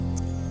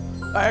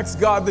I ask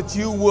God that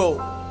you will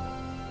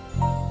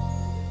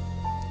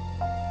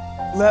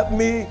let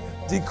me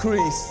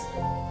decrease.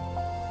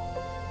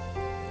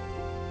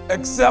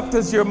 Except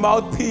as your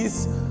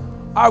mouthpiece,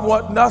 I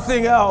want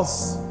nothing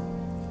else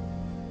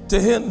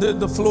to hinder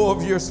the flow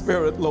of your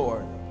Spirit,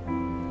 Lord.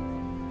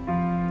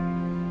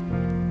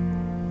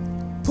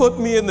 Put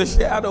me in the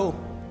shadow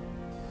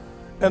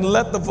and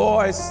let the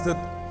voice that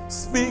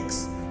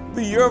speaks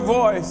be your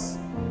voice,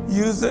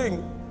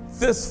 using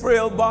this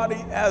frail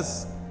body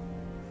as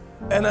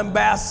an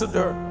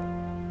ambassador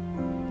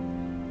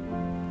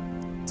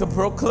to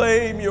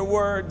proclaim your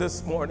word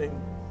this morning.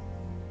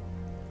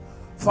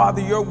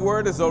 Father, your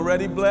word is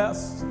already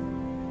blessed.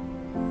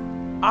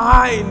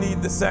 I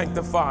need the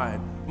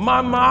sanctifying.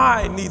 My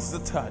mind needs the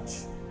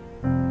touch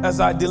as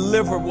I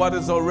deliver what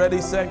is already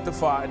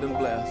sanctified and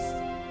blessed.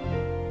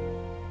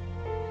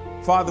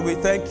 Father, we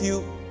thank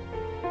you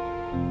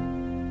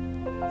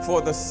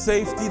for the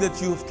safety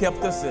that you've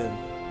kept us in,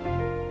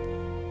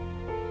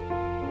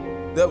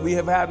 that we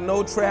have had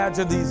no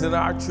tragedies in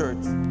our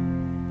church,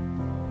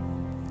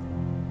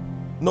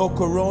 no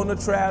corona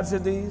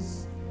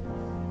tragedies,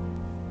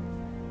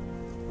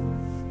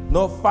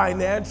 no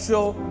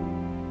financial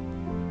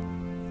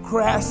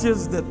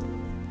crashes that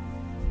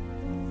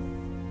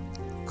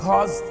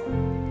caused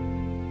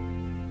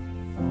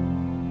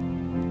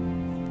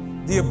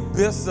the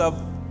abyss of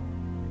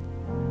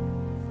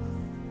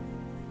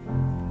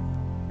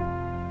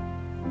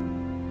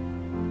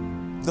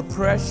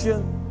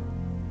depression.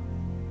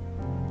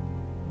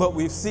 But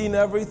we've seen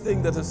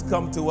everything that has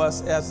come to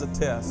us as a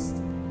test.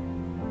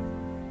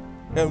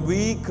 And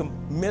we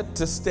commit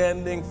to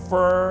standing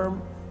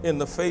firm in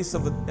the face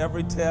of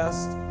every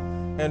test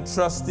and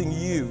trusting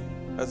you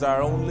as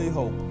our only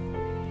hope.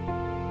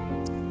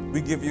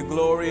 We give you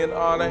glory and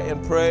honor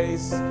and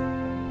praise.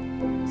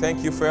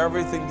 Thank you for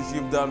everything that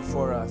you've done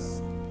for us.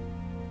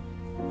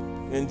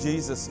 In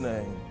Jesus'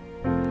 name.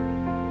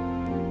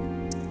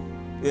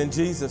 In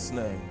Jesus'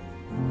 name.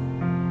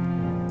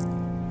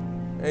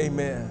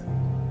 Amen.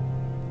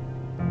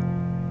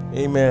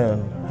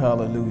 Amen.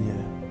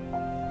 Hallelujah.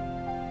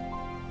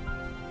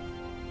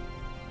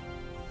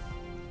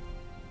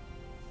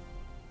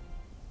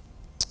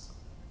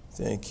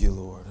 Thank you,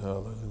 Lord.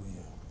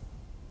 Hallelujah.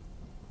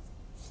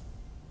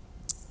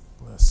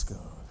 Bless God.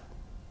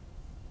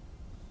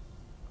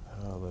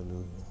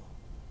 Hallelujah.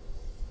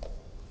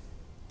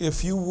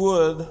 If you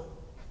would,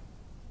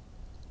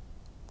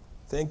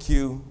 thank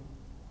you,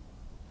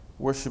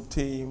 worship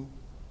team,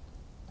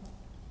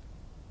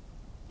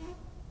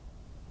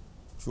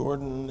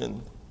 Jordan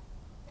and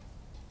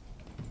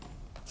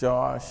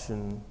Josh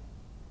and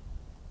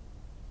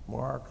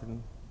Mark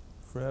and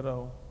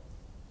Fredo.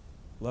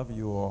 Love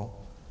you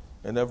all.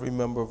 And every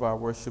member of our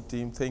worship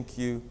team, thank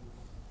you,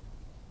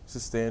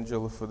 Sister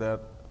Angela, for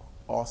that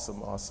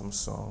awesome, awesome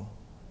song.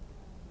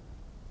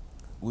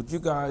 Would you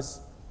guys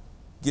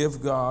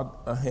give God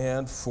a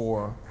hand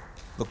for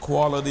the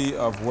quality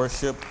of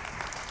worship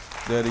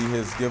that he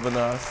has given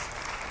us?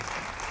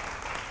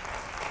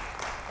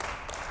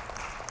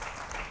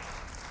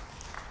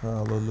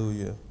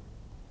 Hallelujah.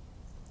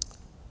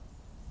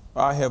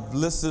 I have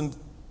listened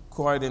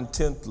quite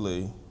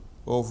intently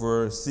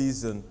over a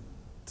season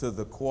to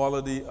the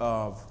quality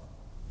of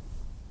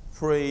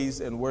praise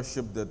and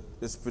worship that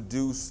is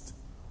produced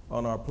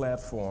on our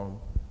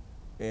platform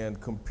and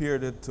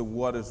compared it to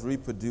what is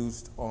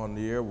reproduced on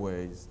the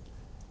airways.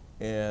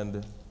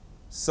 And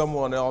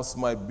someone else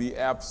might be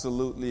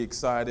absolutely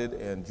excited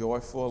and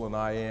joyful, and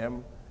I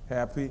am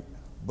happy,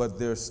 but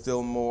there's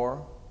still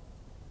more.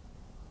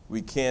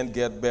 We can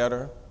get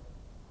better.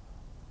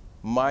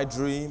 My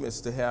dream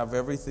is to have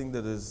everything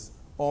that is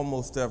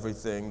almost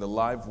everything, the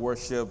live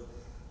worship.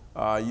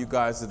 You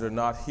guys that are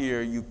not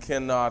here, you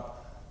cannot,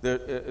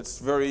 it's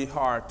very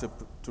hard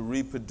to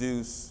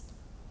reproduce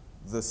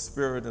the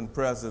spirit and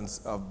presence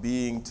of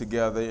being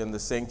together in the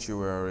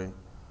sanctuary.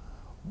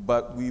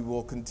 But we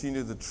will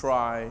continue to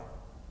try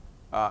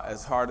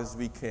as hard as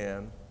we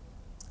can.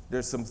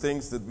 There's some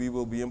things that we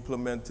will be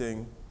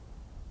implementing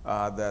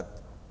that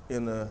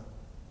in a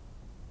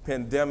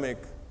pandemic,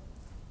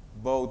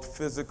 both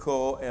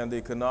physical and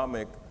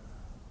economic,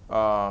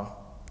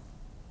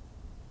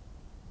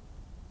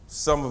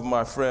 some of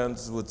my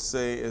friends would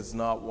say it's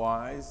not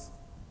wise,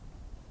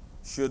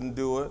 shouldn't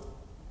do it,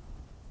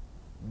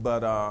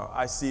 but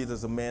I see it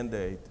as a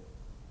mandate.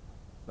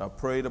 I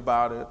prayed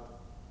about it.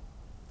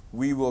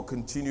 We will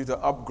continue to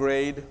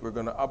upgrade. We're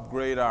going to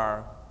upgrade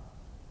our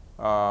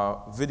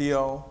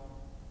video.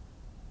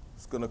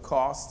 It's going to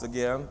cost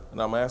again,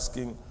 and I'm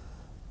asking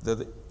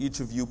that each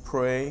of you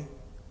pray,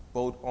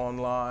 both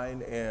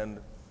online and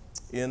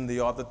in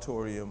the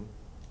auditorium,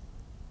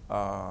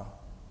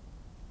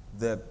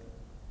 that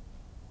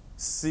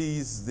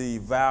sees the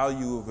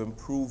value of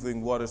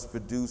improving what is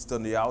produced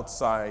on the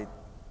outside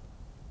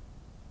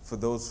for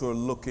those who are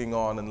looking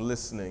on and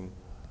listening,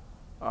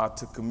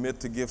 to commit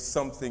to give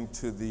something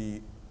to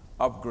the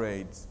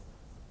upgrades.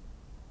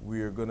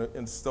 We are going to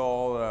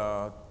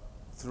install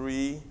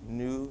 3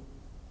 new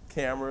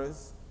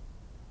cameras,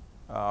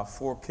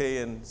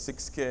 4K and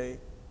 6K,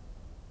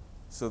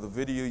 So the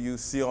video you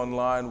see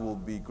online will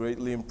be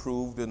greatly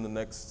improved in the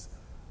next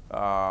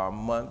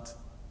month.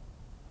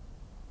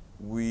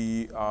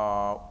 We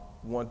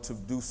want to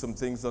do some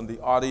things on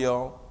the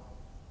audio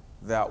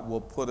that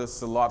will put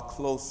us a lot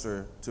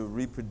closer to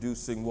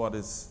reproducing what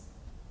is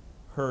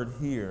heard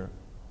here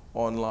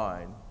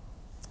online.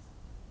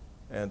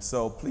 And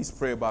so please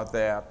pray about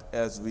that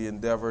as we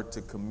endeavor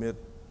to commit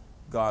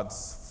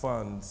God's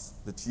funds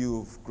that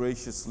you've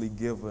graciously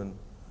given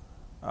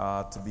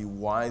to be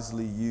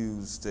wisely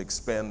used to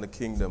expand the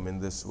kingdom in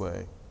this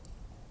way.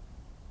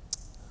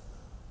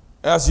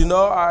 As you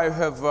know, I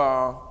have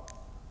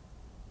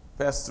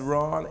Pastor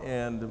Ron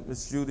and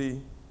Miss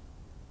Judy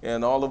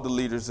and all of the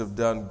leaders have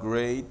done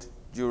great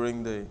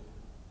during the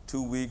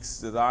 2 weeks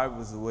that I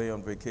was away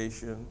on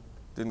vacation.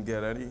 Didn't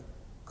get any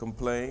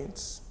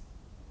complaints.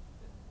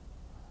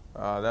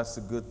 That's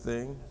a good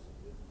thing.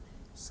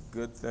 It's a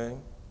good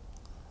thing.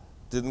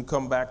 Didn't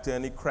come back to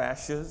any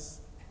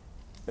crashes,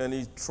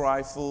 any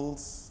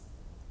trifles,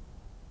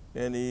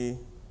 any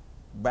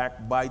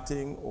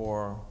backbiting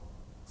or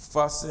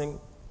fussing.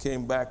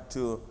 Came back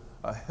to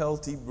a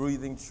healthy,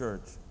 breathing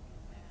church.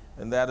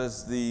 And that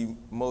is the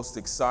most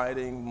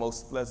exciting,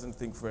 most pleasant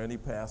thing for any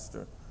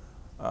pastor.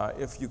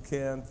 If you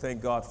can,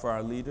 thank God for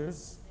our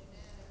leaders.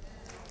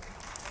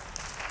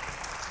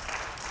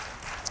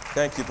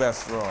 Thank you,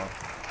 Pastor Ron.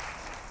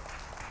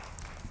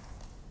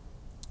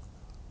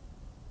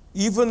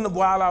 Even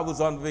while I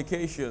was on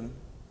vacation,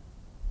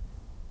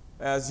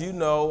 as you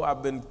know,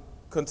 I've been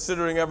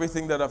considering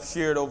everything that I've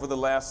shared over the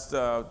last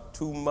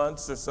 2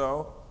 months or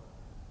so.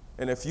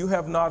 And if you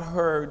have not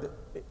heard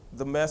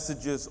the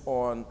messages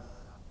on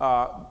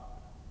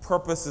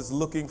Purpose is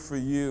Looking for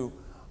You,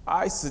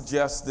 I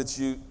suggest that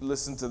you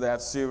listen to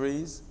that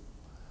series.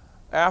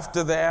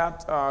 After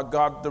that,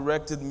 God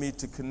directed me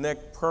to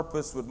connect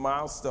purpose with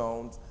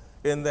milestones,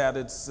 in that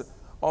it's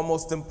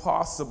almost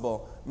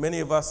impossible. Many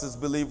of us as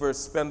believers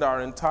spend our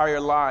entire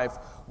life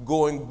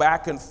going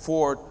back and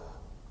forth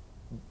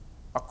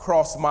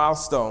across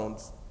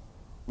milestones.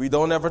 We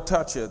don't ever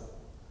touch it.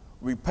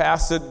 We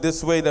pass it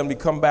this way, then we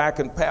come back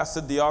and pass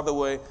it the other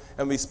way,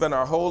 and we spend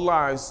our whole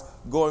lives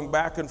going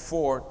back and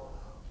forth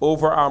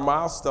over our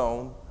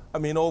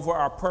over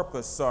our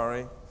purpose,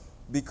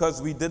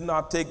 because we did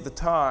not take the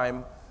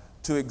time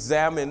to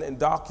examine and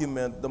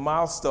document the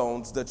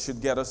milestones that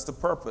should get us to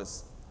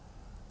purpose.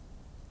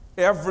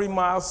 Every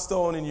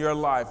milestone in your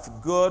life,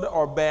 good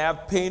or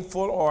bad,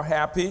 painful or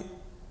happy,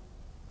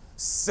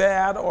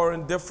 sad or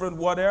indifferent,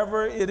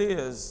 whatever it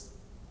is,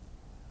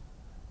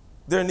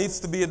 there needs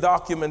to be a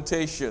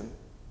documentation.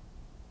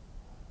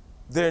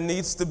 There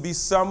needs to be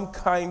some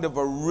kind of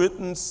a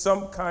written,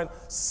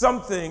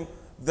 something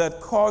that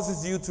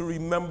causes you to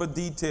remember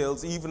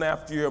details even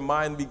after your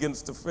mind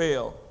begins to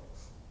fail.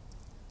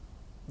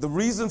 The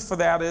reason for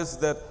that is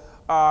that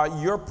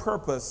your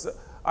purpose,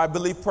 I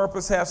believe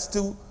purpose has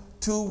two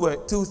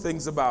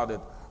things about it.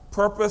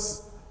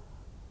 Purpose,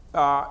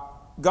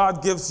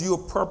 God gives you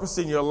a purpose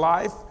in your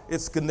life.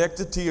 It's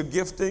connected to your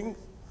gifting,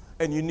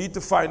 and you need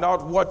to find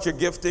out what your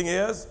gifting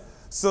is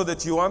so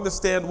that you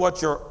understand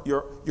what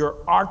your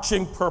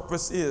arching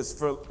purpose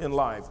is in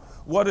life.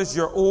 What is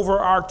your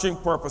overarching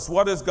purpose?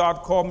 What has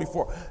God called me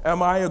for?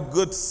 Am I a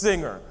good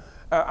singer?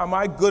 Am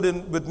I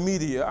good with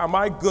media? Am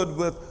I good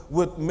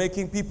with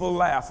making people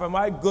laugh? Am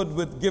I good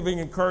with giving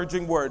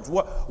encouraging words?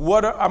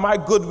 Am I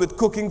good with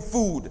cooking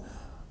food?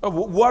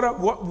 What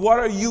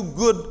are you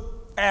good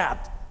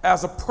at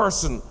as a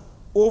person?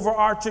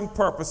 Overarching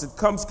purpose. It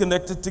comes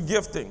connected to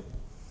gifting.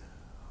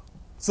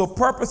 So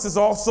purpose is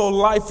also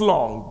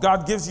lifelong.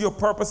 God gives you a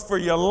purpose for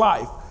your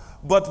life.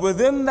 But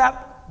within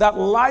that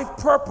life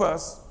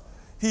purpose,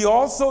 He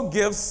also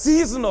gives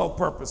seasonal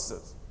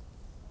purposes.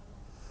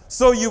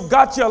 So you've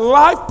got your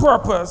life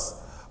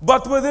purpose,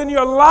 but within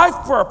your life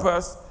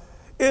purpose,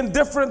 in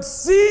different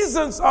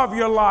seasons of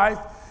your life,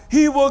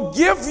 He will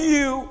give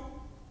you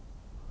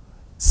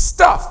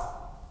stuff,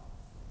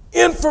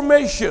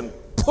 information,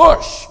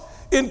 push,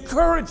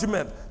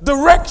 encouragement,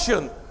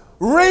 direction,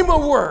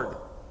 rhema word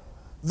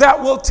that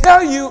will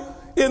tell you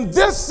in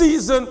this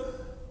season,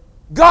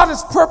 God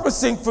is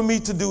purposing for me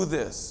to do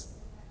this.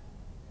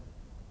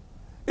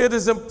 It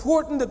is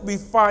important that we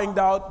find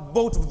out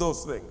both of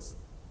those things.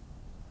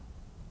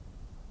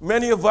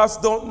 Many of us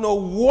don't know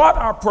what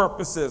our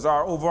purpose is,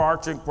 our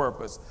overarching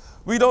purpose.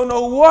 We don't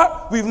know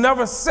what. We've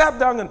never sat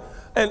down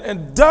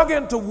and dug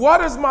into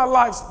what is my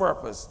life's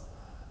purpose.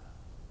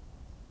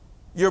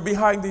 You're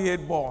behind the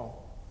 8 ball.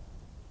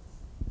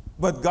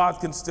 But God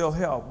can still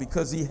help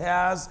because He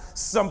has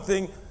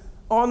something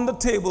on the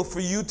table for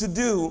you to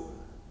do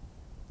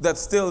that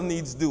still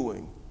needs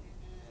doing.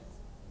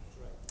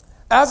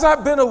 As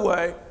I've been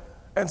away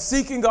and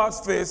seeking God's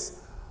face,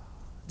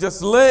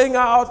 just laying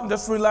out and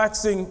just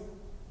relaxing,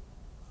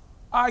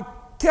 I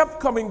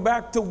kept coming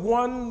back to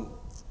one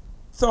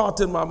thought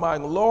in my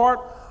mind. Lord,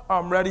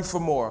 I'm ready for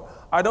more.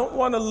 I don't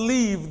want to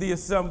leave the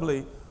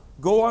assembly,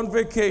 go on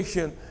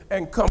vacation,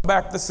 and come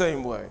back the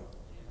same way.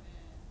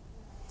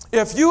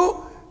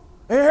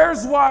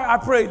 Here's why I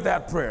prayed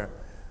that prayer.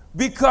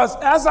 Because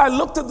as I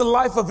looked at the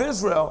life of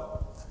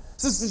Israel,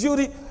 Sister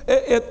Judy,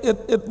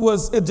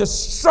 it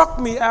just struck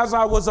me as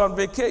I was on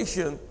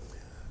vacation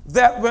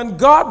that when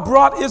God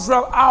brought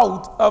Israel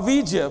out of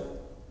Egypt,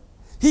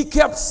 he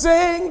kept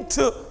saying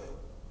to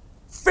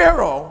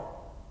Pharaoh,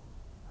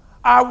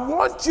 I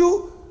want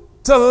you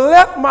to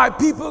let my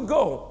people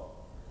go.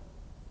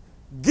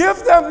 Give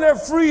them their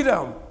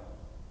freedom.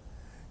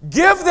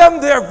 Give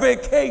them their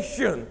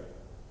vacation.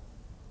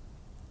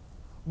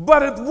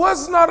 But it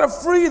was not a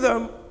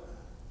freedom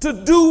to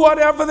do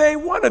whatever they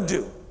want to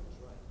do.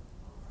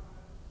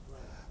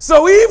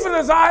 So even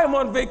as I am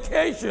on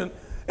vacation,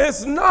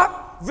 it's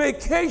not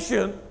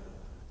vacation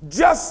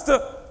just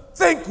to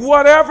think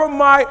whatever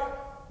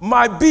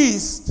my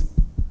beast.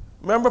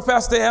 Remember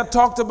Pastor Ed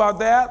talked about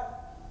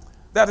that?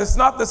 That it's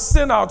not the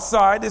sin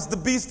outside, it's the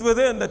beast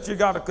within that you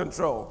got to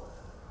control.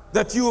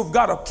 That you have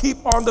got to keep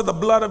under the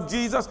blood of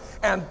Jesus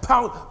and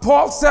pound.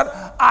 Paul said,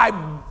 I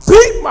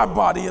beat my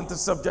body into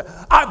subjection.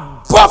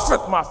 I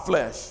buffet my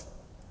flesh.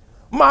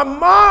 My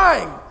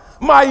mind,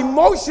 my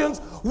emotions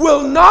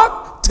will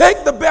not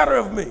take the better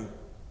of me.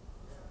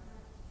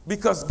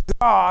 Because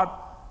God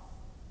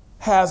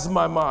has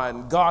my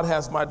mind. God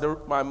has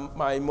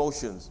my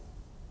emotions.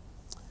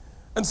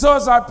 And so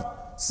as I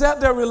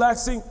sat there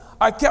relaxing,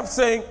 I kept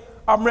saying,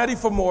 I'm ready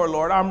for more,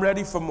 Lord. I'm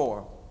ready for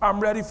more. I'm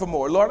ready for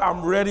more. Lord,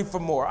 I'm ready for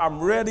more. I'm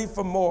ready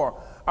for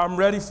more. I'm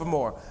ready for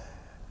more.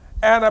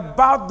 And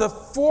about the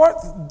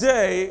fourth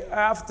day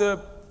after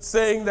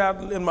saying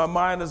that in my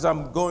mind as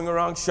I'm going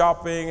around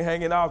shopping,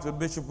 hanging out with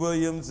Bishop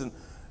Williams and,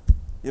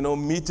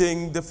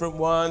 meeting different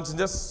ones and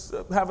just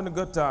having a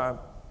good time,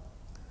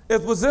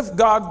 it was as if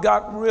God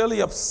got really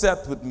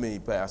upset with me,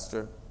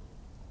 Pastor.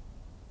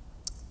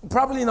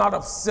 Probably not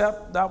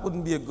upset. That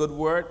wouldn't be a good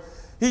word.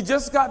 He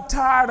just got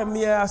tired of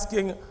me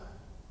asking,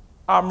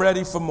 I'm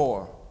ready for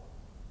more.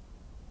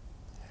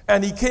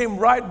 And he came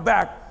right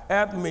back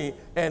at me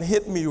and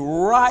hit me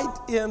right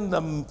in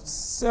the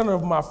center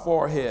of my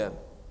forehead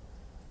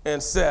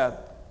and said,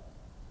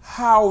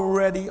 how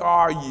ready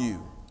are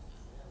you?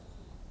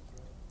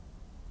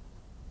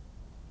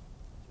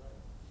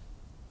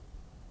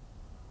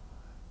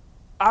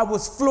 I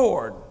was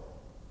floored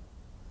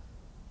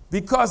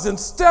because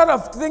instead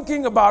of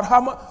thinking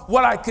about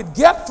what I could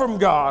get from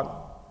God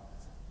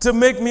to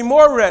make me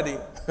more ready,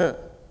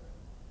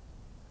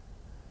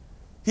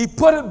 he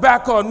put it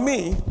back on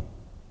me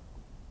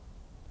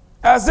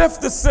as if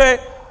to say,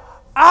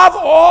 I've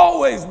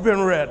always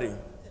been ready.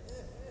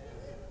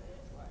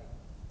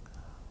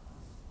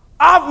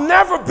 I've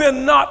never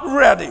been not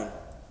ready.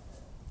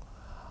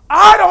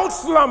 I don't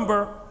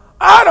slumber.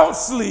 I don't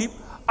sleep.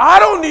 I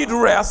don't need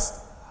rest.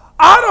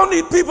 I don't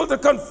need people to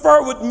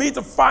confer with me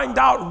to find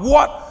out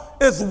what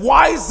is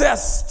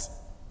wisest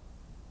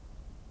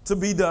to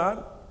be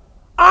done.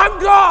 I'm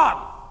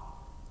God.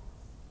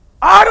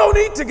 I don't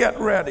need to get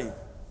ready.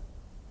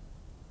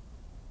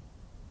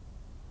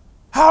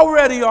 How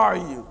ready are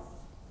you?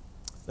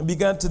 And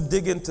began to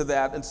dig into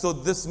that. And so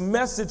this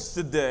message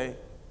today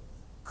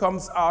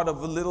comes out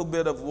of a little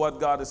bit of what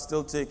God is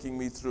still taking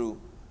me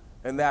through.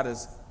 And that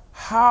is,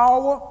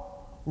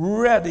 how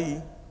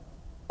ready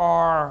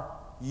are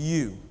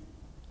you?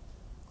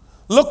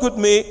 Look with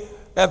me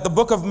at the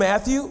book of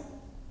Matthew,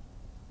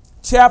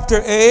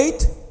 chapter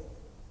 8.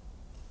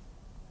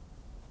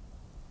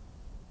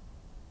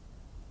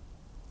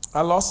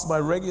 I lost my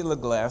regular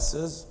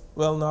glasses.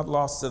 Well, not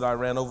lost it. I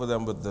ran over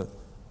them with the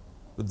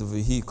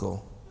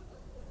vehicle.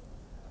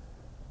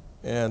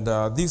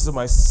 And these are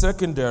my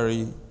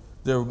secondary.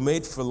 They're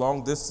made for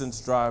long distance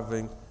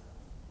driving,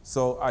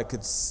 so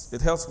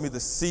it helps me to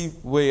see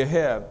way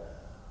ahead.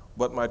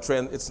 But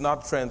it's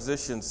not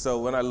transition,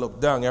 so when I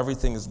look down,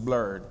 everything is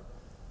blurred.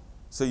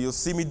 So you'll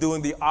see me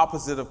doing the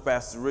opposite of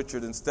Pastor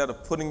Richard. Instead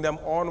of putting them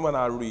on when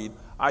I read,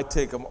 I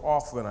take them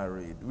off when I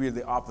read. We're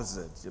the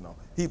opposite,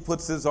 He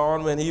puts his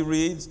on when he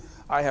reads.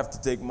 I have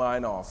to take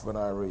mine off when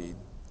I read.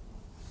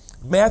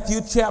 Matthew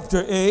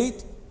chapter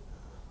 8,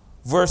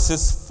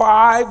 verses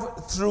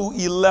 5 through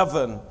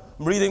 11.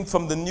 I'm reading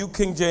from the New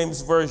King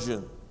James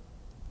Version.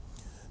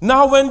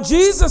 Now when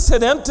Jesus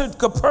had entered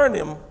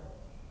Capernaum,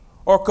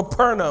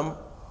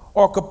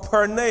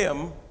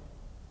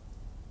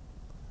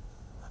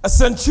 a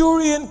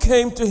centurion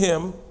came to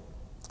him,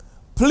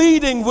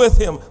 pleading with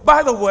him.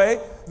 By the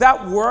way,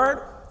 that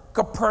word,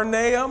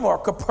 Capernaum,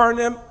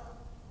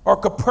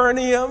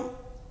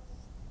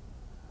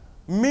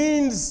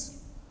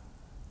 means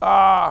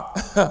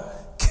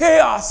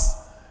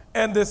chaos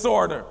and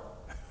disorder.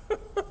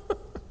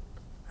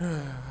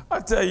 I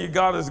tell you,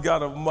 God has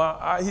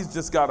got he's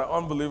just got an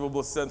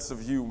unbelievable sense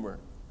of humor.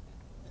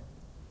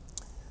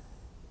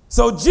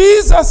 So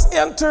Jesus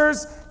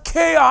enters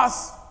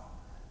chaos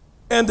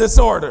and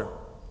disorder.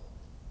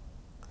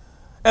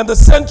 And the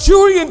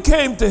centurion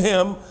came to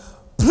him,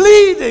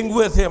 pleading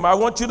with him. I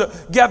want you to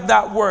get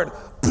that word.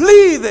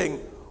 Pleading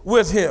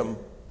with him,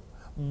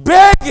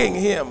 begging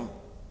him,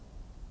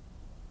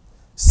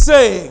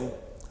 saying,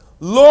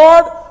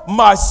 Lord,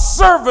 my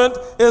servant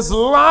is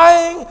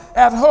lying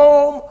at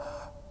home,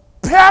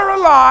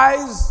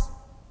 paralyzed,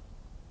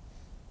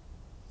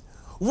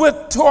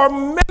 with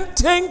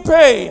tormenting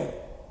pain,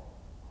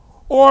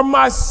 or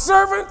my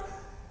servant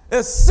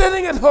is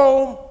sitting at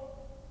home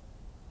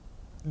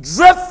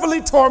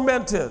dreadfully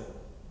tormented.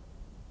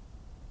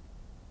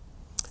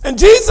 And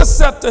Jesus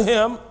said to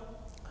him,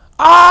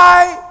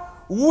 I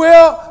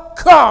will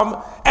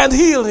come and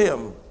heal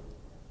him.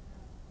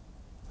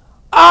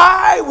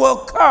 I will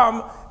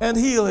come and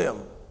heal him.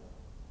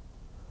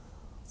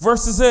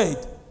 Verses 8,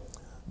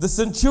 the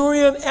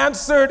centurion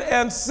answered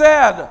and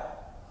said,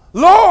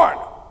 Lord,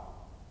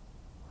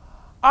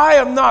 I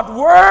am not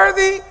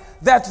worthy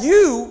that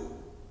you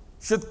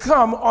should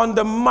come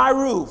under my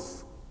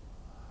roof,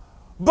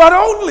 but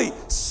only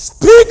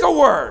speak a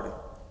word,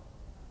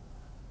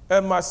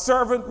 and my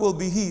servant will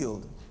be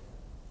healed.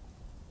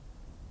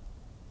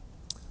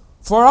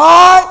 For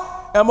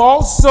I am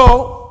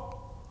also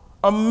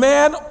a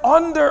man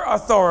under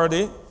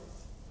authority,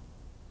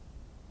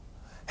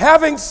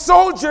 having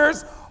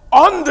soldiers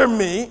under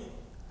me,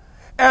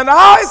 and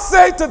I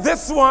say to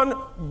this one,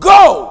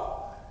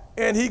 go,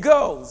 and he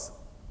goes,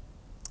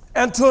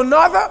 and to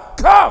another,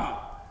 come,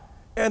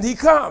 and he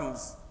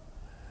comes,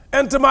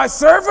 and to my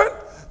servant,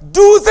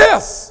 do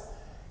this,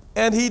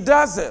 and he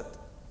does it.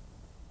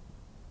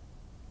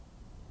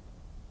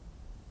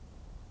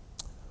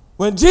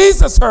 When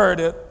Jesus heard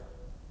it,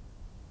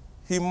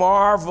 he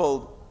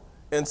marveled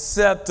and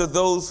said to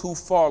those who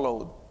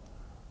followed,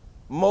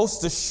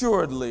 most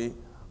assuredly,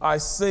 I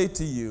say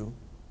to you,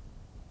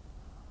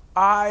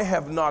 I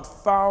have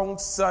not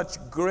found such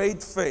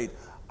great faith.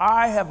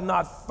 I have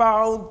not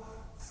found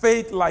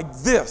faith like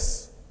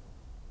this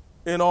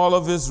in all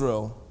of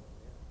Israel.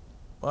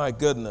 My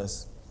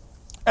goodness.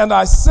 And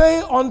I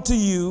say unto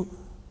you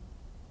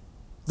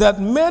that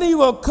many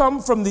will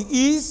come from the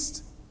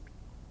east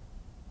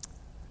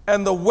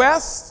and the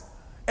west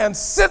and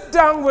sit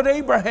down with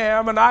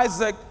Abraham and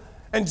Isaac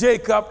and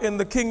Jacob in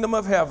the kingdom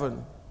of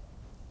heaven.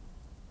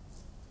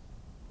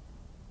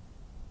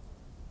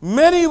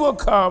 Many will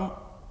come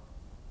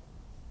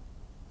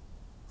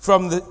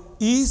from the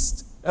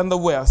east and the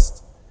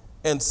west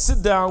and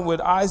sit down with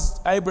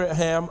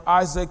Abraham,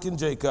 Isaac, and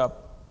Jacob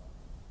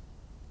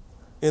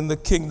in the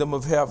kingdom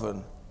of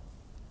heaven.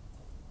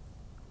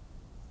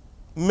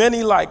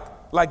 Many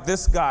like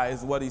this guy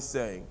is what he's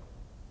saying.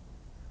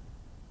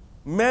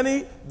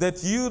 Many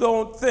that you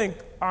don't think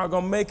are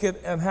going to make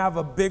it and have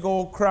a big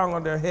old crown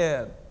on their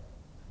head.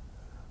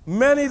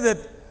 Many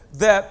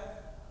that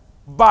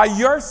by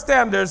your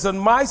standards and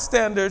my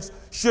standards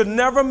should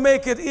never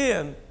make it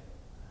in.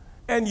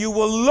 And you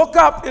will look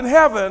up in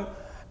heaven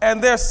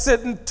and they're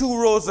sitting 2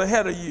 rows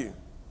ahead of you.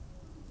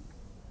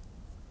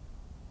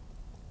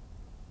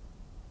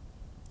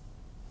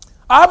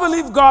 I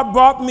believe God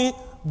brought me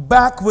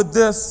back with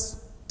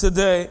this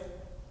today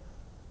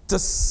to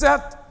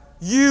set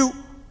you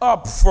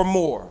up for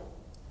more.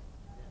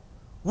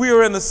 We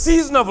are in a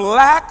season of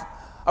lack,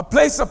 a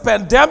place of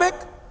pandemic,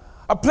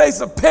 a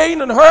place of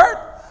pain and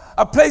hurt,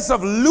 a place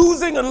of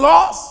losing and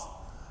loss.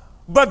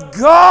 But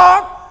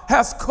God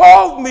has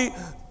called me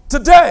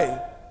today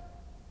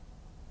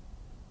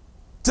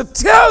to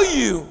tell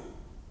you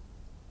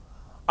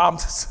I'm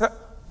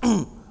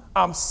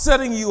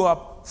setting you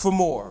up for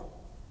more.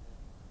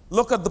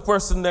 Look at the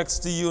person next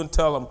to you and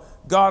tell them,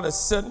 God is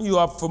setting you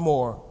up for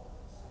more.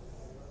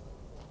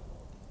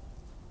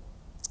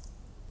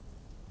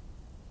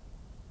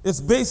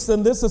 It's based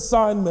on this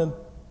assignment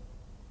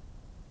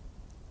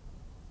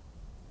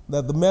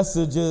that the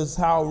message is,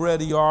 how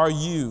ready are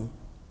you?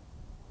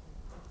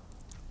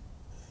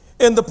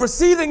 In the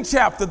preceding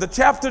chapter, the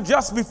chapter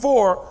just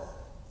before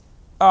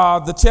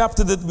the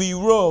chapter that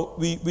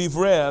we've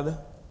read,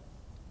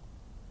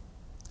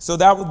 so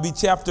that would be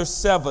chapter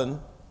 7.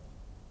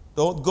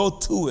 Don't go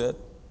to it.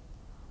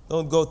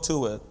 Don't go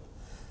to it.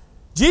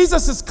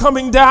 Jesus is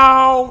coming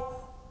down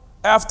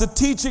after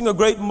teaching a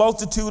great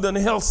multitude on the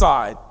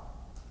hillside.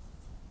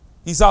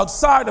 He's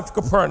outside of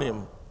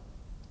Capernaum.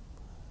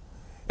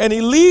 And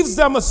he leaves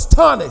them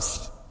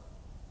astonished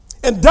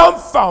and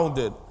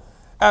dumbfounded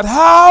at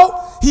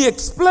how he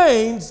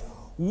explains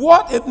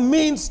what it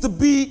means to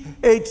be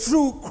a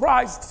true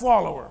Christ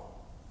follower.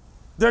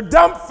 They're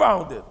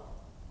dumbfounded.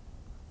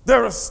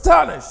 They're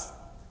astonished.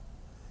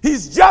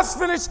 He's just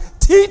finished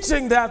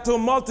teaching that to a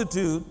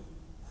multitude.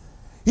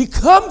 He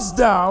comes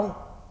down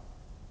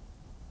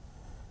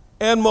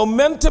and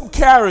momentum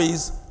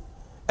carries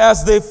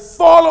as they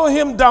follow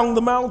him down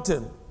the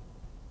mountain.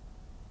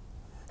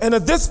 And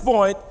at this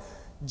point,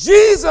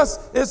 Jesus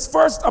is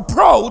first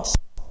approached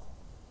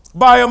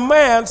by a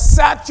man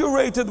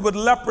saturated with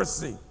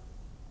leprosy,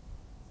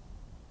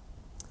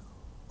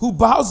 who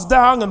bows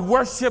down and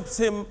worships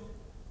him,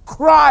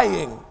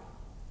 crying.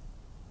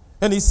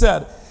 And he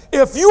said,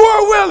 if you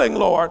are willing,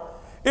 Lord,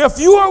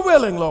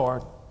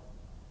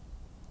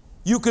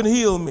 you can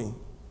heal me.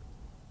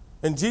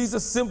 And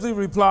Jesus simply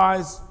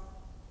replies,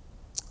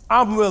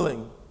 I'm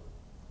willing,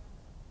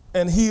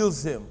 and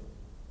heals him.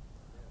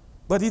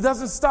 But he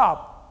doesn't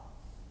stop.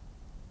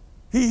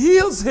 He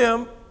heals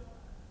him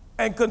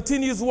and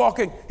continues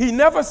walking. He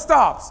never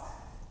stops.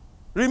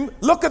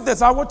 Look at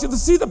this. I want you to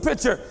see the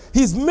picture.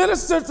 He's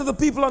ministered to the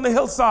people on the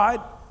hillside.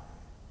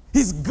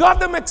 He's got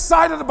them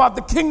excited about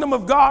the kingdom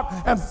of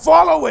God and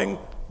following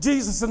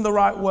Jesus in the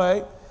right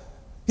way.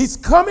 He's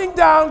coming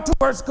down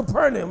towards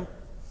Capernaum.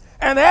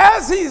 And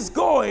as he's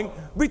going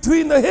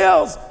between the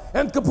hills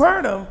and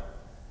Capernaum,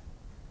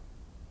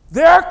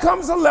 there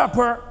comes a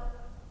leper,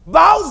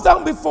 bows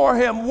down before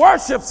him,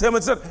 worships him,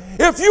 and said,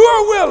 "If you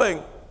are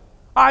willing,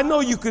 I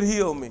know you could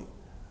heal me."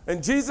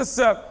 And Jesus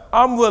said,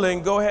 "I'm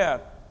willing, go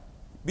ahead,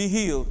 be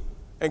healed,"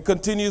 and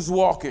continues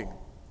walking.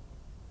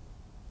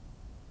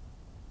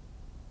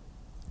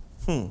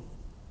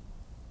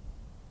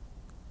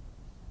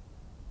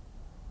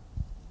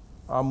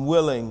 I'm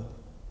willing.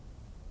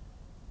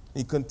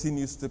 He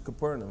continues to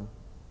Capernaum.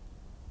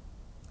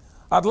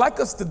 I'd like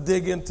us to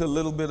dig into a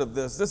little bit of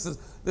this.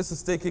 This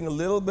is taking a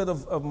little bit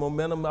of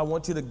momentum. I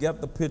want you to get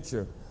the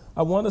picture.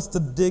 I want us to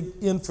dig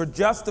in for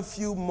just a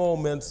few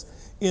moments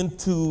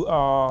into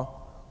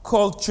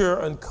culture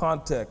and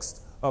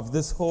context of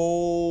this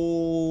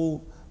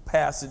whole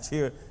passage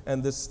here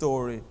and this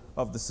story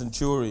of the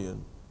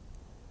centurion.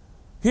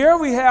 Here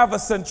we have a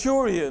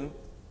centurion,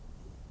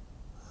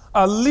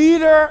 a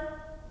leader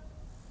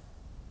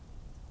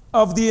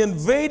of the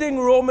invading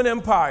Roman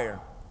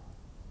Empire.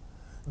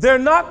 They're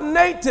not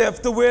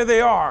native to where they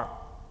are.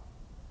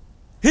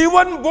 He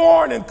wasn't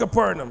born in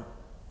Capernaum.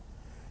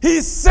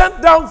 He's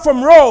sent down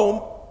from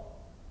Rome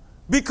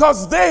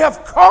because they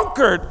have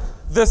conquered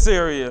this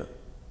area.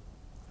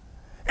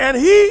 And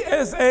he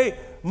is a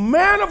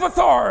man of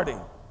authority,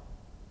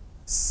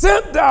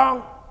 sent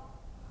down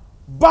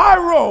by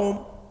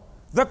Rome,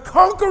 the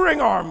conquering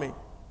army,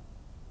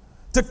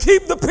 to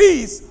keep the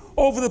peace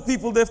over the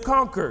people they've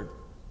conquered.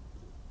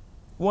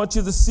 I want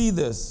you to see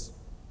this.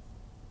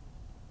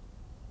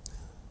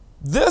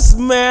 This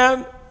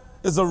man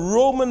is a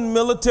Roman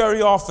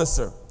military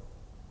officer.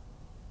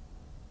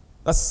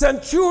 A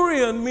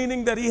centurion,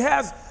 meaning that he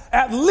has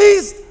at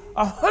least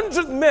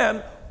 100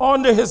 men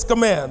under his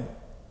command.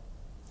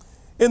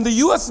 In the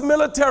U.S.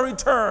 military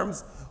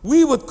terms,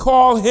 we would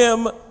call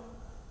him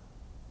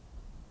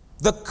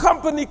the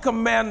company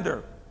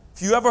commander.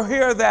 If you ever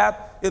hear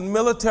that in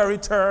military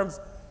terms,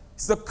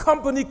 he's the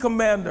company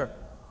commander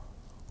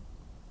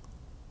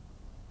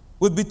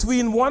with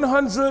between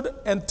 100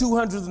 and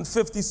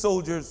 250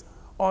 soldiers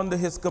under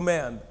his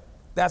command.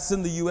 That's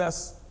in the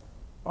U.S.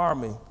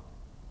 Army.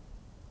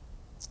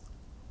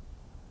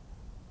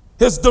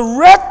 His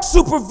direct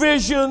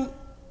supervision,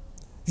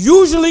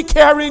 usually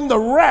carrying the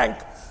rank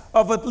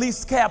of at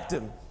least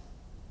captain.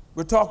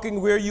 We're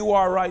talking where you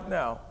are right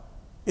now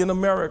in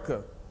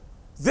America.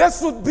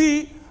 This would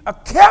be a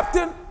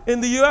captain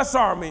in the U.S.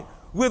 Army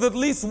with at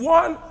least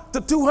 1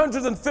 to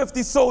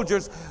 250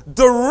 soldiers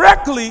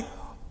directly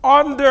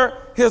under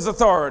his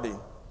authority.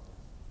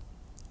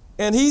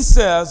 And he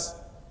says,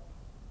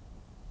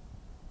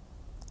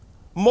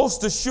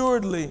 most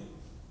assuredly,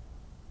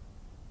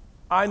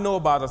 I know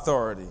about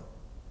authority.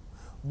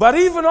 But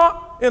even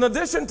in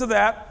addition to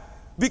that,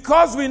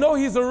 because we know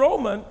he's a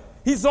Roman,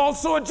 he's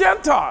also a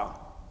Gentile.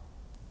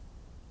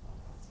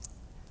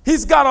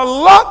 He's got a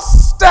lot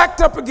stacked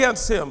up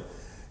against him.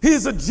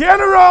 He's a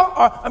general,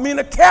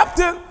 a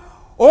captain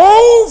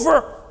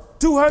over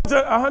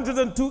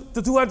 102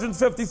 to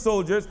 250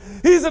 soldiers.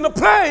 He's in a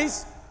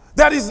place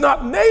that he's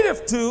not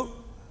native to,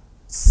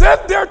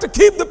 sent there to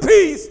keep the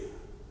peace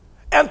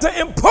and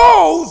to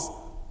impose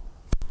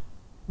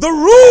the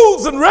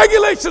rules and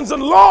regulations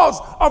and laws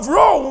of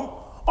Rome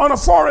on a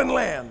foreign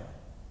land.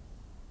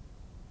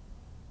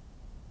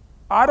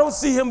 I don't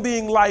see him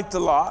being liked a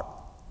lot.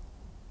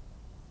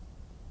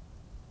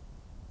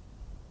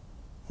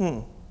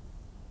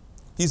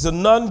 He's a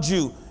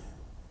non-Jew,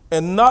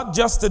 and not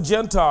just a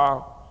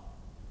Gentile.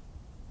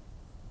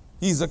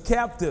 He's a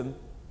captain,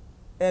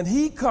 and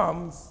he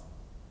comes,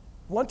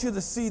 I want you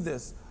to see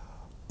this,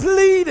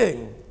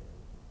 pleading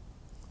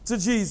to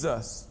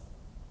Jesus.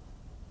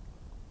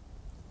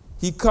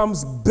 He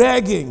comes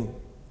begging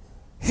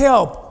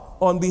help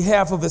on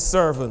behalf of his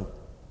servant,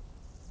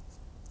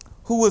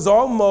 who was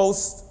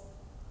almost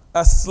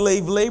a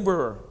slave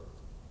laborer.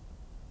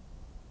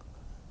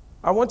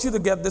 I want you to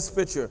get this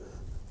picture.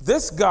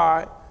 This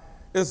guy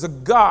is a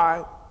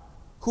guy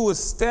who is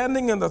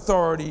standing in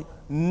authority,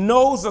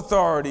 knows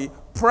authority,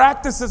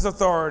 practices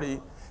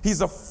authority.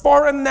 He's a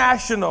foreign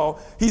national.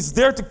 He's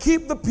there to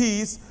keep the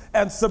peace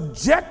and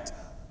subject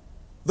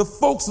the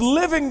folks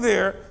living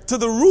there to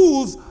the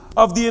rules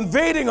of the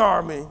invading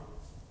army.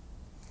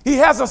 He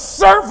has a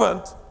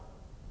servant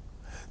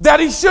that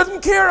he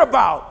shouldn't care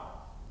about.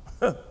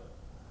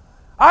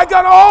 I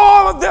got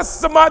all of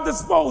this at my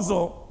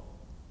disposal.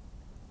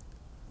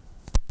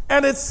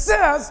 And it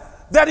says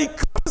that he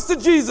comes to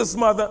Jesus,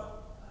 mother,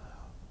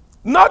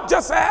 not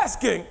just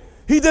asking.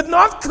 He did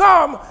not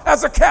come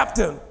as a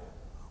captain.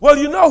 Well,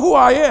 you know who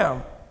I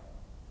am.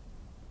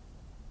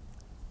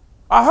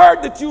 I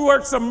heard that you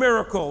worked some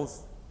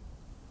miracles.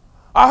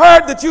 I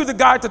heard that you're the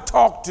guy to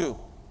talk to.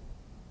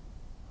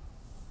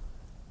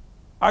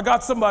 I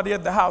got somebody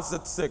at the house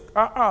that's sick.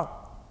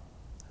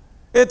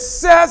 It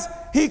says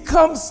he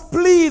comes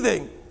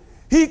pleading.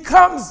 He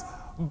comes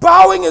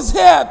bowing his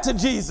head to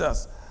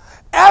Jesus.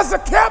 As a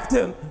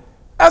captain,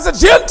 as a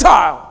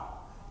Gentile,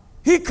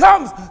 he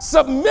comes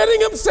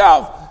submitting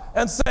himself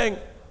and saying,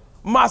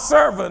 my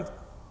servant,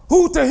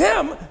 who to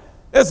him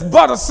is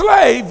but a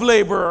slave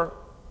laborer.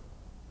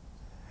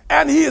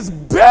 And he is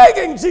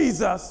begging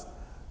Jesus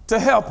to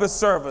help his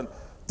servant.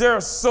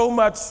 There's so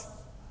much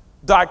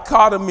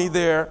dichotomy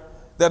there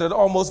that it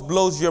almost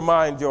blows your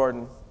mind,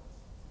 Jordan.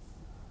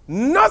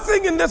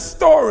 Nothing in this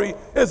story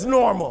is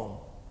normal.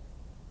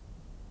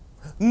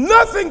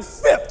 Nothing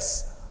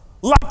fits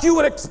like you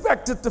would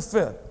expect it to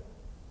fit.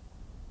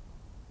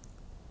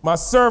 My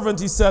servant,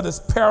 he said, is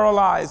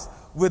paralyzed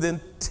with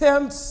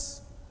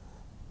intense,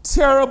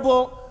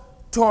 terrible,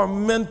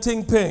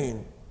 tormenting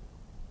pain.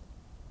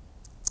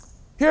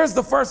 Here's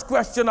the first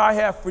question I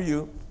have for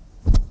you,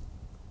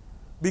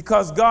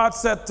 because God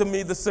said to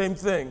me the same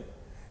thing.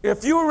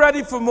 If you're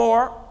ready for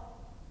more,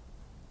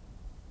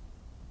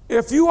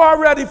 if you are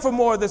ready for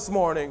more this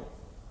morning,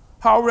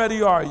 how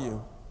ready are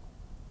you?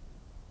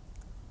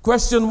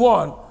 Question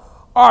 1,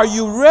 are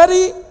you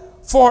ready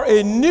for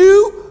a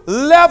new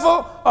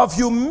level of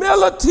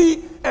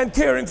humility and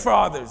caring for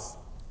others?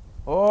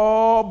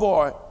 Oh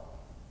boy,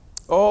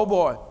 oh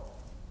boy,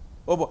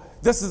 oh boy.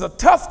 This is a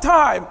tough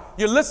time.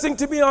 You're listening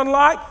to me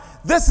online.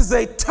 This is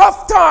a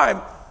tough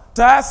time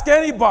to ask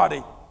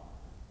anybody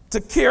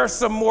to care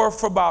some more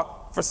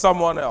for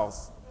someone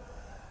else,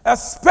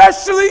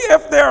 especially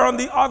if they're on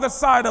the other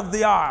side of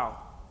the aisle.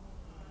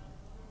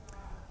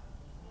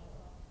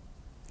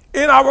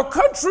 In our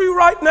country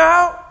right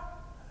now,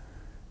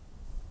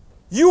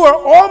 you are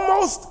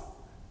almost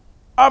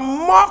a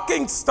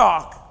mocking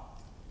stock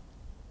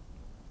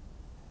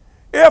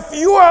if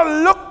you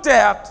are looked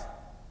at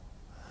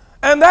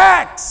and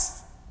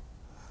asked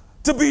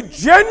to be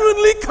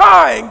genuinely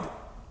kind,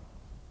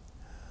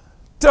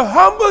 to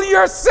humble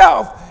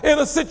yourself in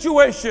a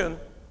situation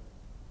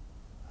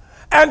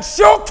and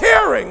show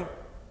caring,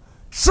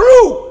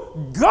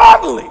 true,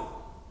 godly,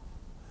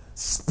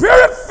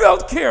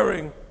 spirit-filled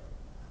caring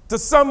to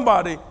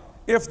somebody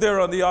if they're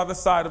on the other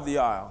side of the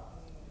aisle.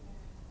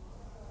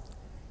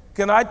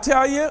 Can I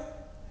tell you,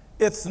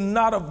 it's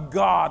not of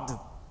God.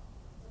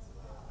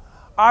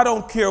 I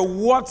don't care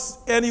what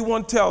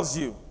anyone tells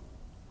you.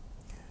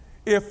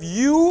 If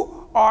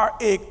you are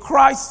a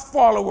Christ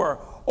follower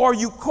or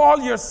you call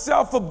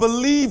yourself a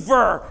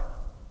believer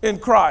in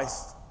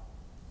Christ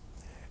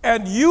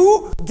and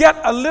you get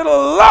a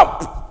little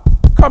lump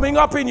coming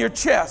up in your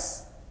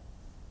chest,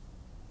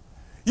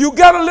 you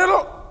get a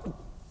little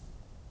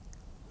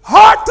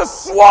hard to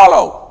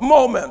swallow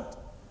moment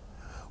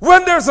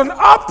when there's an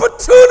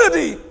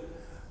opportunity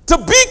to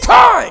be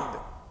kind,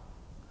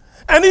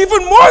 and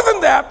even more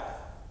than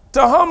that,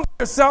 to humble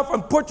yourself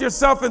and put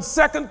yourself in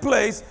second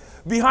place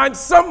behind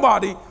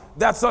somebody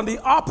that's on the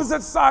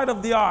opposite side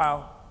of the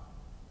aisle.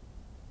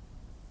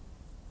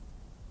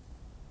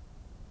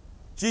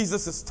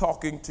 Jesus is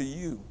talking to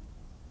you.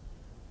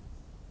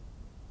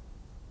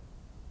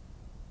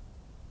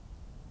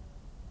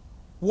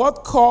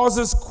 What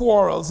causes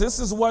quarrels? This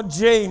is what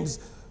James,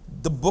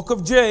 the book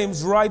of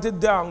James, write it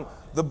down.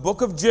 The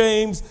book of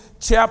James,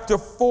 chapter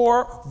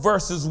 4,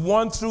 verses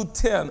 1 through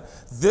 10.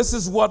 This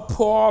is what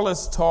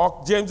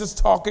James is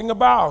talking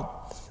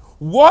about.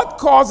 What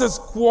causes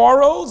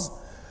quarrels?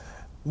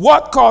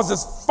 What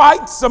causes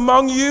fights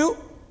among you?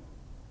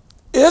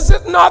 Is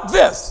it not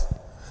this,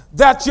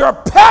 that your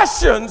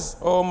passions,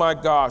 oh my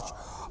gosh,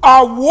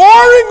 are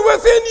warring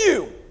within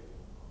you?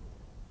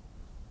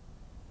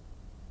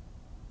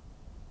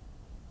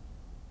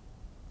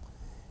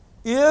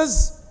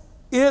 Is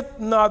it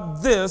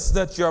not this,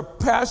 that your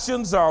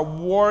passions are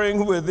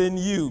warring within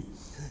you?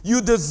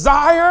 You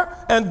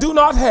desire and do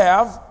not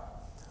have,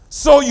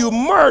 so you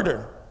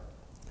murder.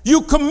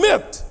 You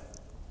covet,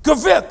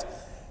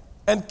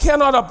 and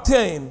cannot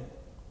obtain.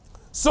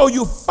 So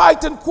you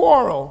fight and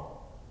quarrel,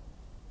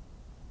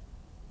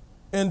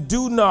 and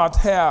do not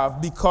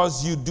have,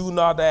 because you do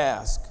not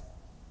ask.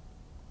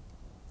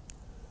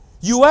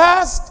 You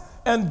ask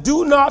and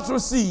do not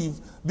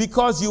receive,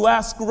 because you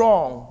ask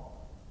wrong,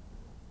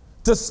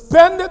 to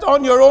spend it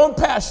on your own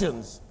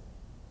passions.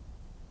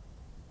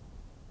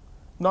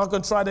 I'm not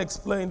going to try to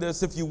explain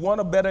this. If you want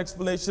a better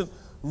explanation,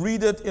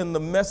 read it in the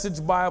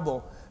Message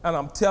Bible. And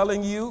I'm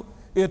telling you,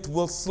 it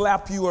will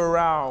slap you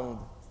around.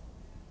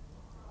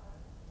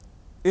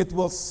 It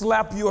will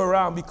slap you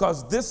around,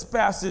 because this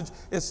passage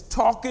is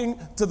talking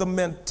to the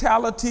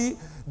mentality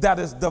that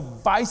is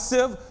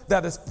divisive,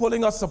 that is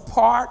pulling us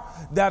apart,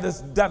 that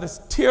is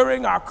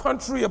tearing our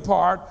country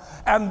apart,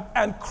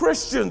 and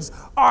Christians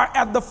are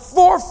at the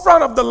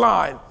forefront of the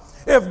line.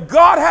 If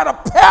God had a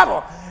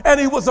paddle and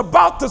he was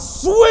about to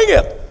swing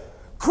it,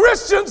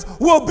 Christians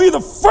will be the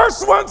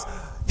first ones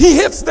he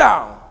hits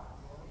down.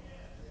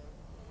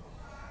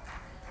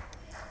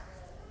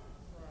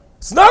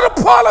 It's not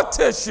a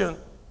politician.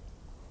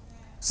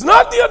 It's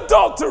not the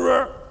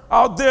adulterer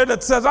out there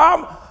that says,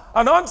 I'm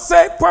an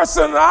unsafe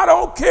person and I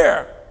don't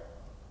care.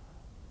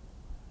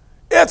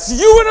 It's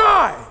you and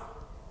I.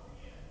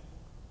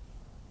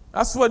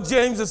 That's what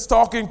James is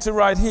talking to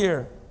right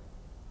here.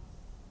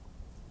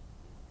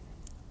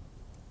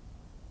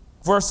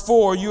 Verse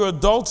 4, you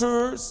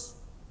adulterous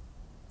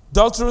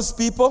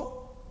people,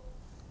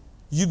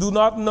 you do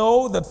not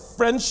know that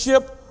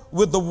friendship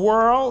with the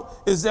world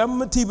is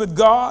enmity with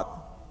God?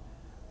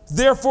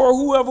 Therefore,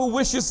 whoever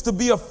wishes to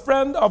be a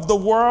friend of the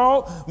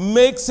world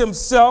makes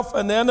himself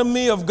an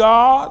enemy of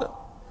God.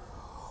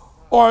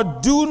 Or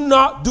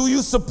do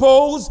you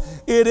suppose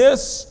it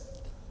is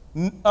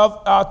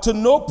to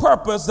no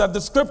purpose that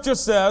the scripture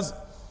says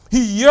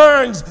he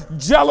yearns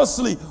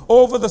jealously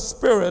over the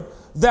Spirit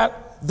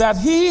that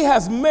he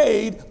has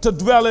made to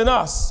dwell in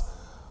us,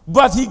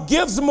 but he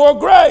gives more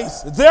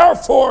grace.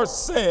 Therefore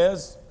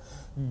says,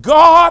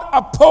 God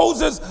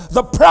opposes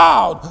the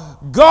proud.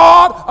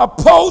 God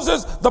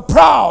opposes the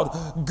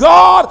proud.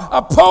 God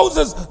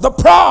opposes the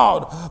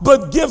proud,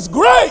 but gives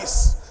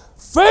grace,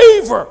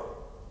 favor.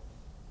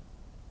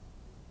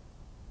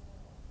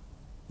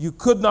 You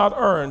could not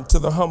earn to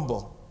the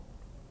humble.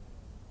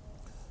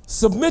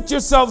 Submit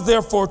yourselves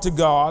therefore to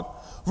God.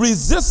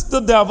 Resist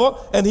the devil,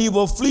 and he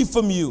will flee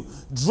from you.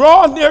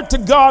 Draw near to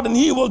God, and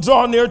he will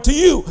draw near to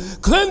you.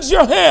 Cleanse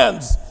your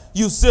hands,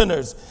 you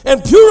sinners,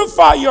 and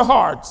purify your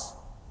hearts,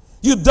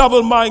 you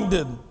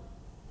double-minded.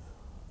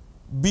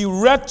 Be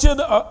wretched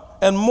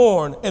and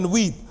mourn and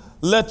weep.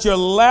 Let your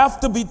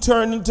laughter be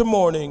turned into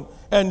mourning,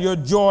 and your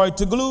joy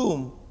to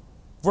gloom.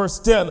 Verse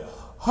 10,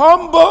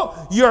 humble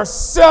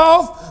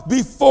yourself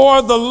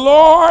before the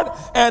Lord,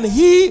 and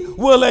he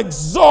will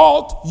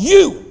exalt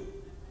you.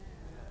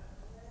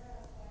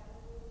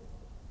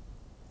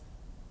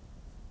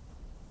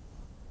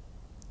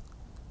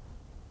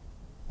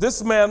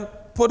 This man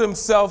put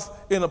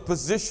himself in a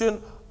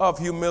position of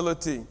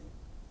humility,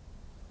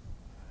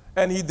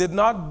 and he did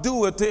not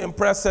do it to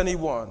impress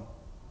anyone.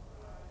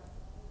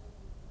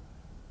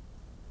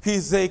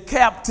 He's a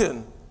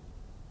captain.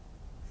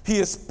 He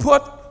is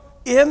put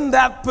in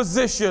that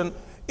position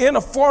in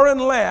a foreign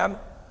land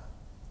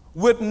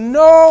with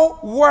no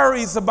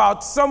worries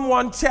about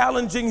someone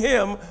challenging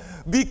him,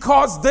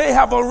 because they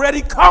have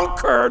already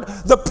conquered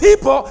the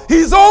people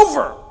he's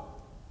over.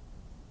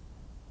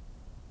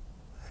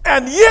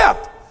 And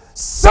yet,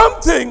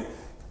 something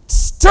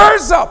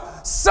stirs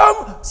up,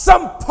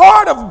 some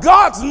part of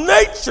God's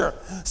nature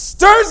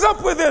stirs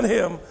up within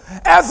him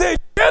as a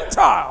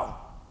Gentile.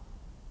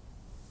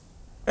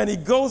 And he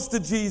goes to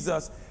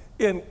Jesus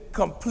in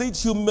complete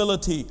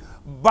humility,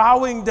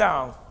 bowing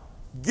down,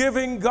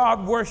 giving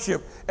God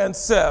worship, and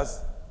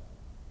says,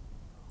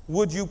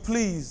 would you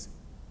please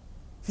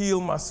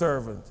heal my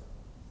servant?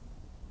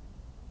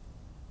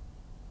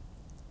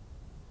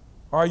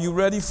 Are you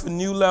ready for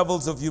new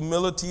levels of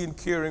humility and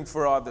caring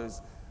for others?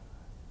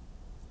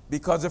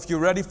 Because if you're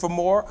ready for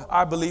more,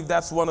 I believe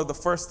that's one of the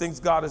first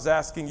things God is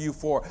asking you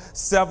for.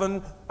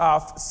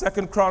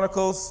 2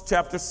 Chronicles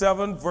chapter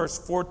 7, verse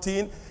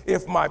 14.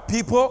 If my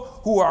people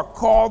who are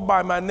called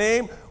by my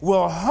name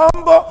will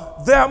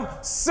humble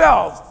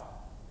themselves.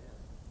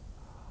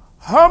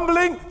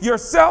 Humbling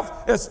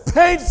yourself is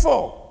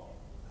painful.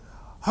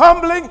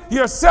 Humbling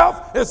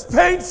yourself is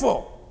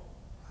painful.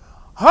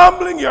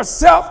 Humbling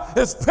yourself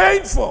is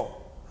painful.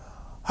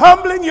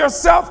 Humbling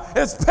yourself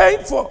is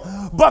painful.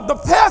 But the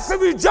passage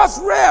we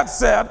just read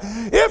said,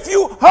 if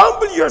you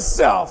humble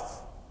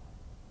yourself,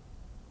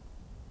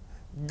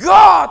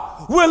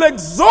 God will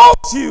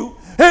exalt you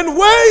in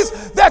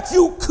ways that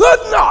you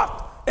could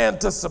not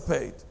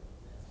anticipate.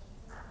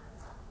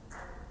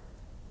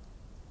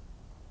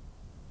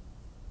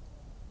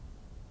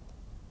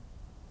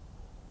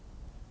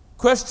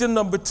 Question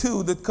number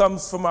 2 that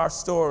comes from our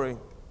story.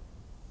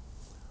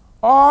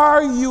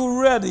 Are you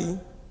ready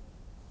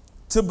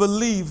to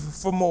believe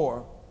for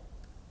more?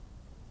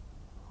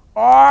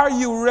 Are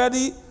you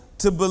ready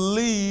to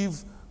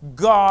believe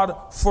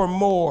God for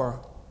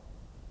more?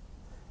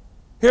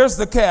 Here's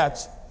the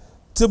catch.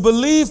 To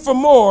believe for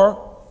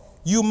more,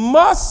 you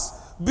must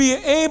be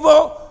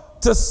able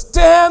to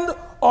stand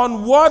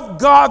on what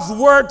God's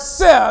word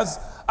says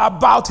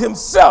about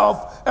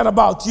himself and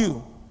about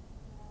you.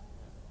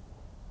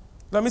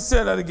 Let me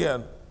say that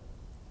again.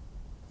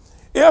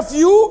 If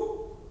you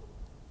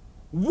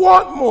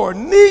want more,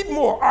 need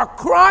more, are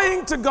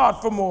crying to God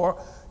for more,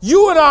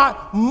 you and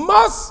I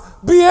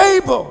must be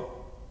able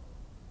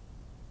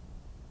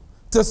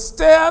to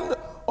stand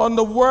on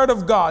the word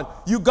of God.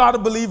 You've got to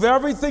believe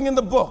everything in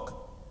the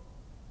book.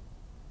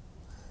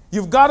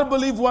 You've got to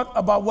believe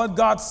about what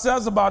God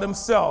says about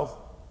himself.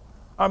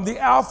 I'm the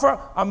Alpha,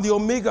 I'm the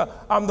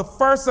Omega, I'm the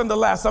first and the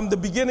last, I'm the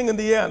beginning and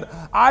the end.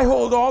 I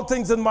hold all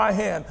things in my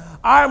hand.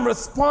 I am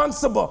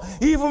responsible.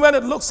 Even when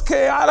it looks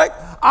chaotic,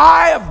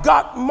 I have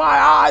got my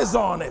eyes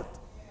on it.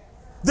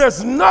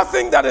 There's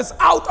nothing that is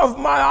out of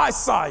my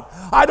eyesight.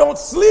 I don't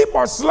sleep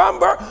or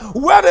slumber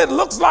when it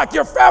looks like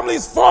your family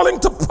is falling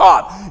to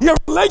pot, your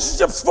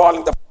relationship's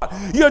falling to pot,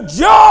 your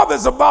job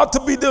is about to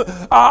be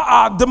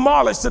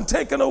demolished and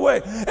taken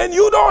away, and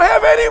you don't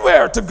have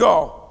anywhere to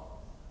go.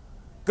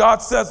 God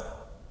says,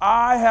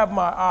 I have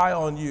my eye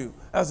on you.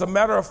 As a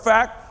matter of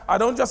fact, I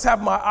don't just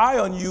have my eye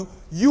on you,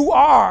 you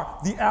are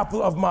the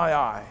apple of my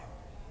eye.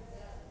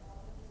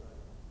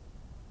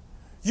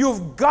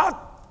 You've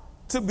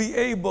got to be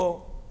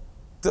able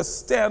to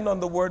stand on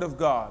the word of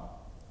God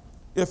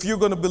if you're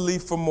going to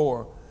believe for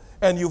more.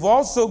 And you've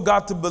also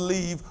got to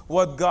believe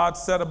what God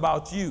said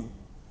about you.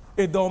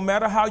 It don't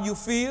matter how you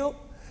feel.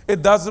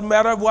 It doesn't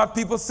matter what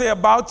people say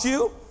about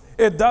you.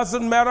 It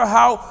doesn't matter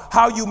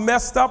how you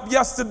messed up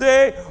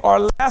yesterday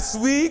or last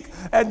week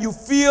and you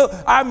feel,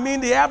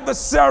 the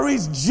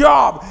adversary's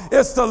job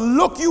is to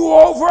look you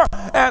over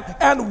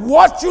and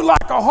watch you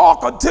like a hawk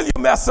until you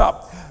mess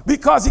up.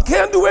 Because he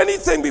can't do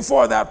anything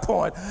before that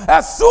point.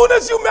 As soon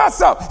as you mess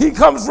up, he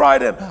comes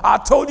right in. I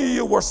told you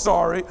you were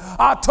sorry.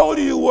 I told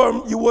you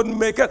you wouldn't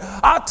make it.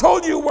 I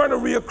told you weren't a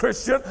real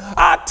Christian.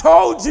 I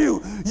told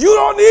you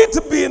don't need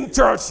to be in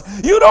church.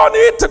 You don't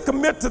need to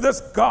commit to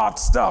this God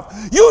stuff.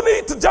 You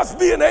need to just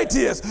be an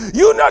atheist.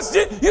 You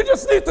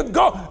just need to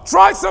go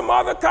try some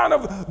other kind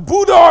of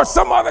Buddha or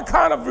some other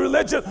kind of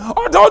religion,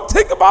 or don't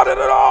think about it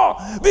at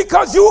all,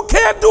 because you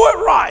can't do it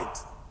right.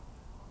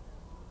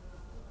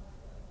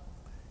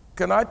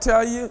 Can I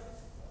tell you,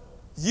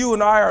 you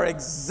and I are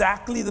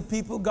exactly the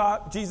people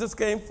Jesus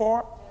came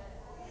for?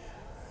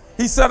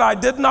 He said, I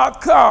did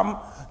not come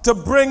to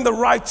bring the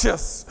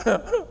righteous.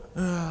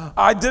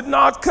 I did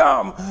not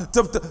come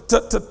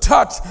to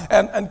touch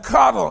and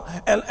cuddle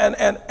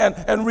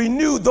and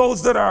renew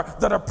those that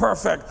are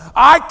perfect.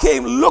 I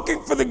came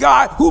looking for the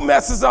guy who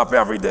messes up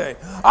every day.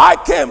 I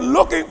came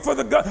looking for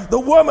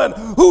the woman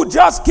who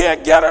just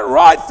can't get it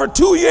right for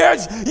 2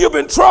 years. You've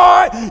been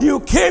trying. You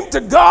came to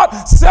God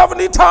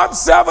 70 times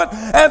 7,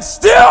 and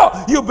still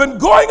you've been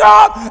going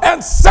out,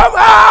 and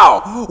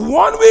somehow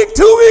 1 week,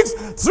 2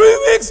 weeks, 3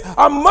 weeks,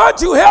 a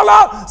month, you held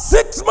out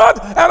 6 months,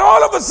 and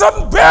all of a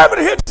sudden, bam, it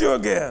hit you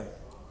again.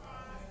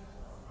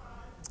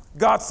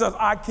 God says,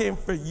 I came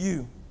for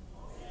you.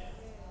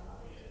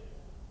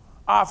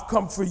 I've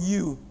come for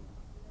you.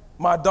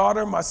 My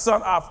daughter, my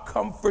son, I've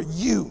come for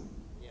you.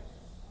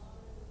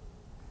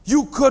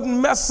 You couldn't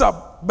mess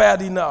up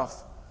bad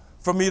enough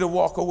for me to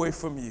walk away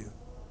from you.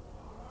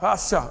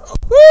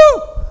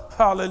 Woo!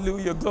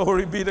 Hallelujah.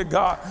 Glory be to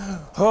God.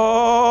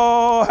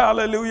 Oh,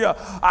 hallelujah.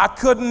 I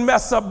couldn't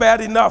mess up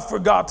bad enough for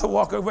God to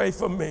walk away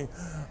from me.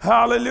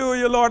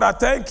 Hallelujah, Lord. I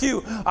thank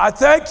you. I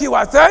thank you.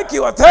 I thank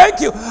you. I thank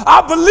you.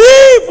 I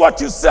believe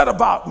what you said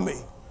about me.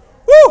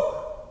 Woo!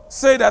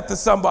 Say that to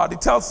somebody.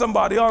 Tell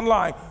somebody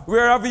online,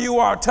 wherever you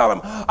are, tell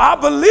them, I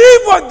believe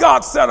what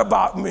God said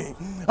about me.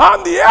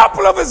 I'm the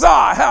apple of his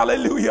eye.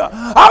 Hallelujah.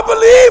 I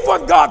believe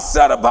what God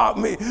said about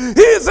me.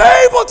 He is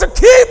able to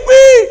keep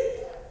me,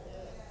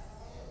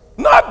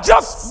 not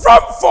just from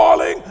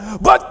falling,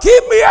 but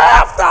keep me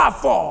after I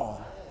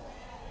fall.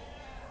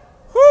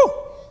 Whew.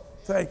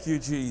 Thank you,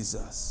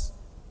 Jesus.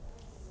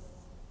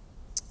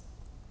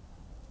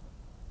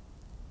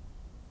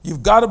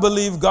 You've got to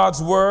believe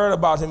God's word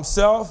about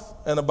himself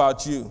and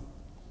about you.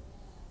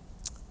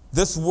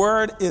 This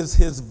word is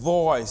his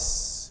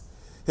voice.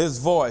 His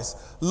voice.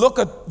 Look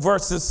at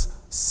verses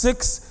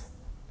 6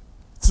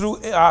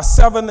 through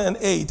 7 and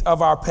 8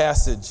 of our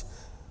passage.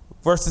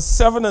 Verses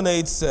 7 and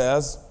 8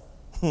 says,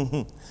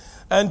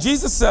 and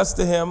Jesus says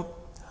to him,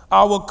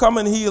 I will come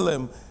and heal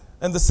him.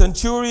 And the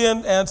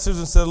centurion answers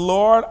and said,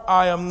 Lord,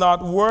 I am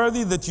not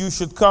worthy that you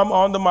should come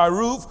under my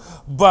roof,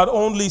 but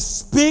only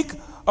speak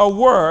a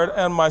word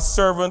and my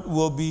servant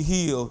will be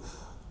healed.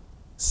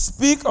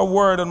 Speak a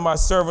word and my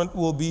servant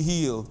will be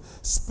healed.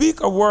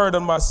 Speak a word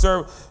and my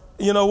servant.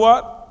 You know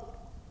what?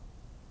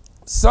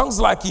 Sounds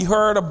like he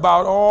heard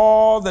about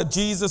all that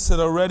Jesus had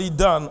already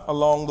done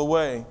along the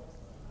way.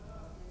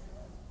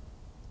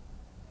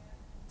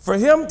 For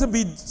him to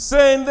be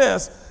saying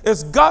this,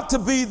 it's got to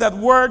be that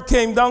word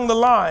came down the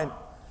line.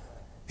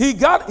 He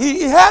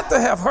had to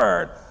have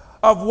heard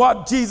of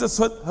what Jesus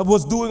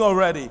was doing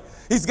already.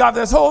 He's got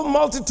this whole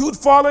multitude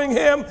following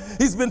him.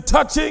 He's been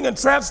touching and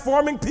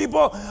transforming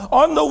people.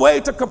 On the way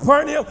to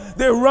Capernaum,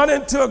 they run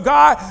into a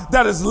guy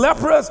that is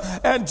leprous,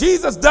 and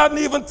Jesus doesn't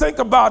even think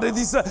about it.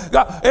 He said,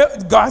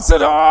 God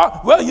said,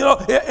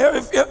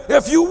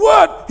 if you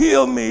would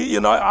heal me,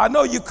 I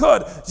know you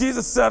could.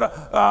 Jesus said,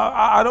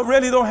 I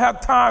don't have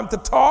time to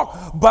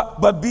talk,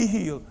 but be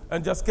healed,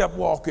 and just kept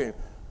walking.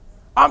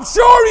 I'm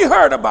sure he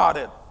heard about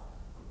it.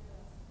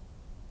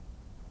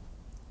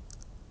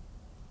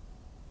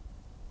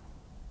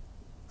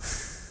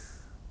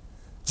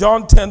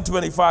 John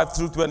 10:25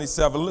 through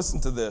 27. Listen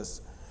to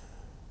this.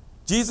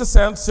 Jesus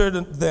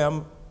answered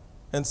them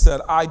and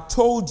said, I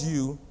told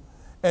you,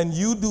 and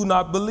you do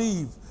not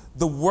believe.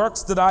 The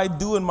works that I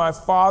do in my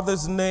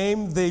Father's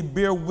name, they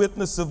bear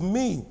witness of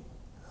me.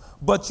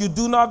 But you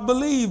do not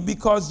believe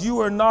because you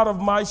are not of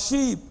my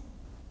sheep.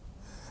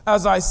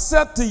 As I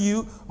said to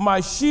you,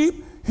 my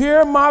sheep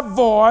hear my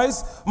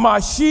voice. My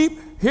sheep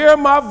hear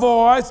my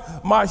voice.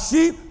 My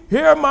sheep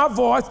hear my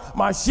voice.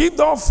 My sheep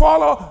don't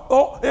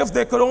follow if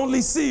they could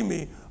only see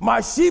me. My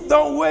sheep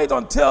don't wait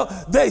until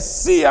they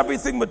see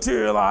everything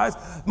materialize.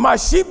 My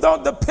sheep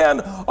don't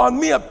depend on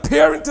me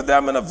appearing to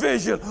them in a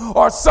vision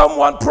or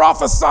someone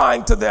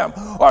prophesying to them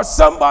or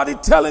somebody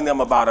telling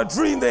them about a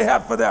dream they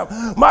had for them.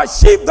 My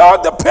sheep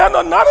don't depend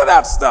on none of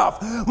that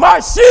stuff. My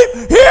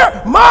sheep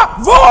hear my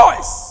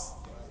voice.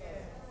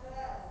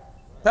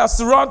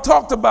 Pastor Ron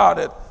talked about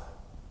it.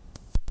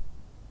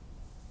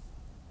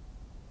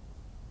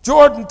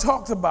 Jordan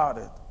talked about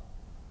it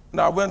in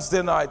our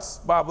Wednesday night's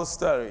Bible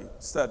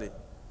study.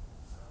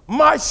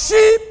 My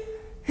sheep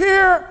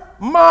hear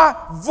my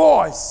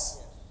voice.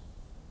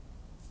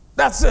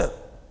 That's it.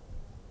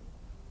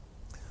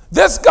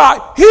 This guy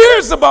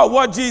hears about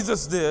what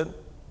Jesus did,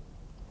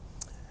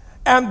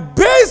 and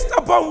based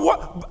on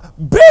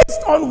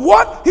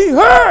what he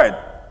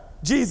heard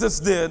Jesus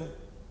did,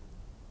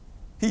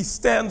 he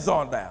stands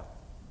on that.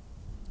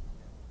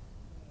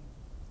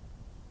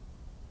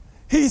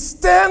 He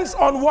stands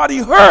on what he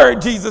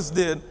heard Jesus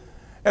did,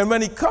 and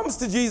when he comes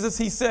to Jesus,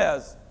 he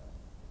says,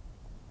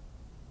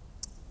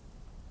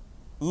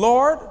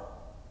 Lord,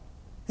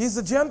 he's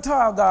a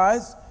Gentile,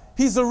 guys.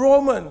 He's a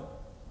Roman.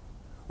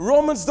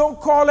 Romans don't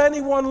call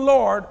anyone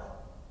Lord,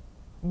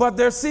 but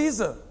their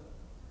Caesar.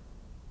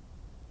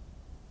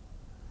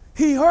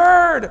 He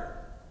heard.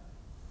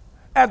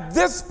 At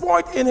this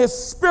point in his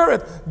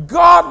spirit,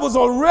 God was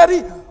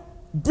already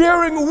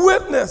bearing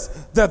witness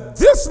that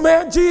this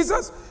man,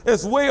 Jesus,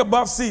 is way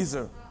above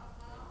Caesar.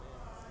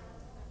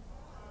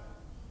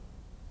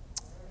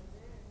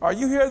 Are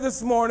you here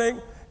this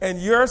morning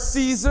and your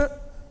Caesar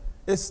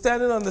is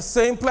standing on the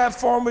same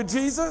platform with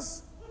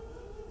Jesus?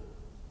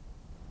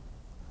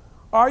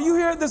 Are you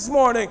here this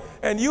morning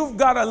and you've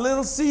got a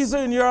little Caesar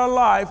in your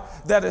life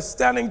that is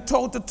standing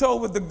toe-to-toe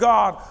with the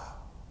God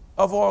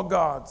of all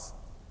gods?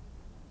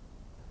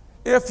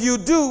 If you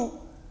do,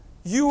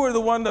 you were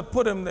the one that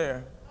put him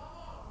there.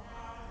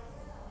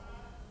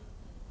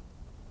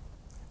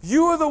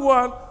 You are the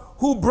one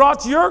who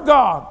brought your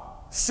God,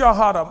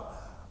 Shahadam,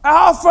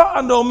 Alpha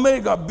and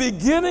Omega,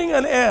 beginning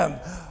and end,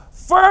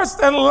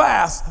 first and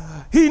last.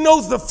 He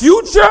knows the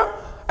future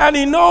and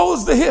he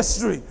knows the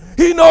history.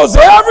 He knows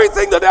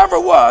everything that ever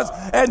was,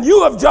 and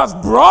you have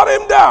just brought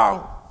him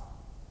down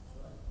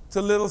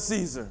to little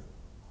Caesar.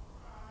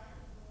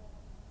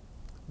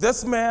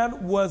 This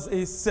man was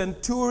a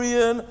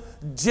centurion,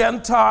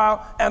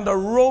 Gentile, and a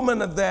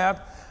Roman at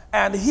that,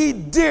 and he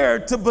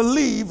dared to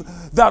believe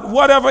that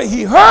whatever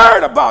he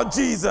heard about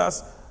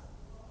Jesus,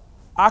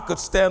 I could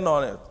stand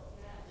on it.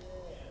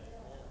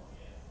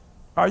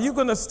 Are you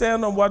going to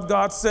stand on what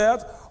God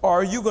said, or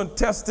are you going to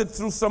test it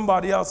through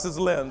somebody else's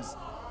lens?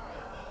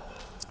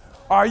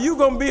 Are you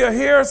going to be a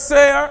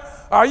hearsayer?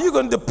 Are you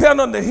going to depend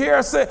on the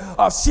hearsay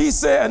of she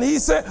said and he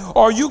said,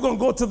 or are you going to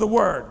go to the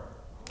word?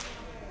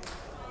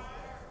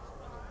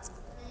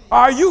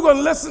 Are you going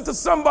to listen to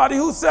somebody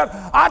who said,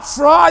 I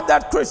tried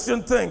that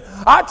Christian thing.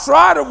 I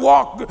tried to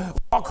walk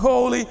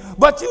holy,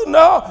 but you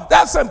know,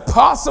 that's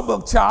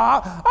impossible,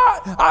 child.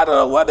 I don't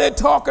know what they're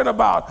talking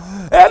about.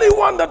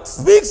 Anyone that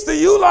speaks to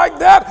you like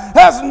that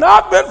has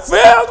not been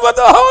filled with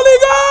the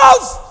Holy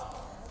Ghost.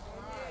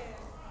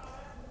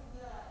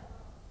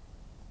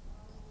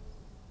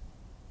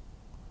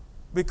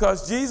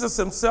 Because Jesus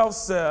himself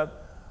said,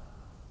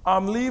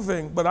 I'm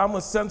leaving, but I'm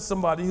going to send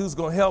somebody who's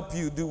going to help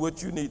you do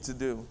what you need to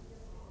do.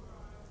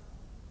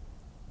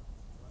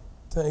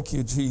 Thank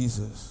you,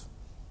 Jesus.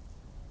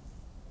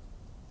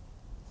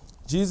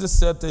 Jesus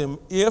said to him,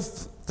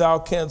 if thou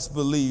canst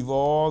believe,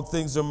 all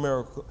things are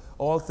miracle,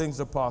 all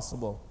things are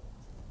possible.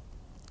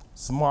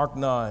 It's Mark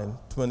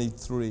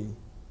 9:23.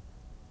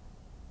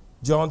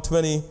 John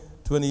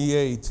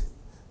 20:28.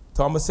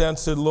 Thomas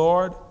answered,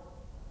 Lord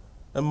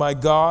and my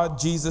God.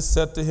 Jesus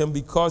said to him,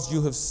 because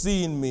you have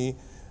seen me,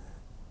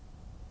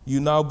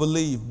 you now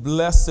believe.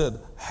 Blessed,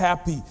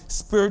 happy,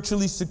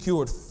 spiritually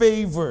secured,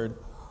 favored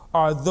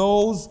are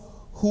those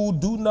who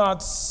do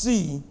not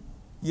see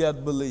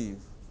yet believe.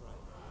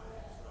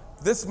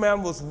 This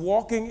man was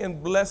walking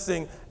in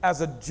blessing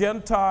as a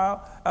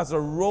Gentile, as a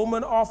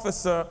Roman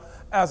officer,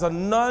 as a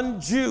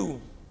non-Jew,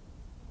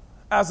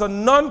 as a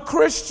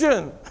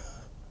non-Christian.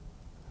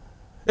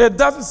 It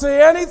doesn't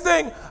say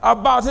anything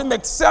about him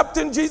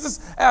accepting Jesus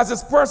as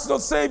his personal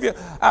Savior,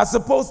 as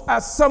opposed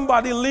as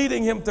somebody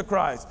leading him to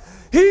Christ.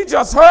 He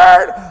just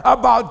heard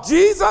about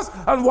Jesus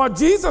and what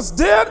Jesus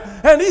did,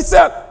 and he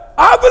said,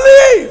 I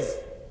believe.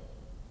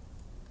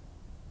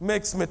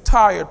 Makes me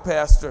tired,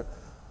 Pastor,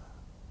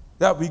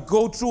 that we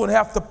go through and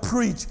have to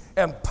preach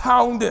and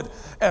pound it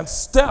and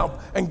stamp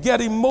and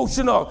get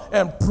emotional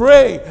and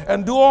pray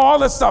and do all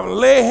this stuff,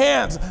 lay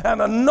hands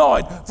and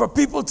anoint for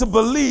people to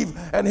believe.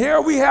 And here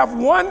we have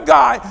one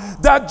guy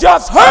that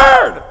just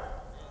heard.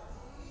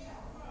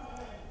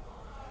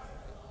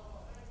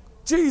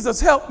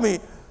 Jesus, help me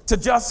to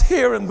just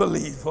hear and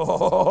believe.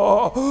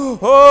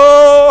 Oh,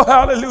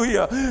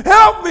 hallelujah.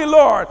 Help me,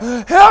 Lord.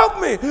 Help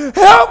me,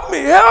 help me,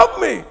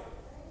 help me.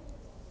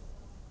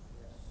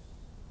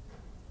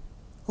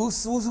 Who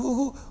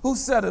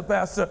said it,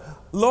 Pastor?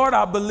 Lord,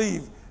 I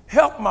believe.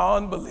 Help my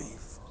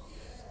unbelief.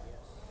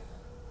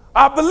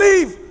 I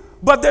believe,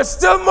 but there's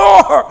still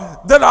more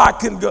that I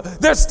can go.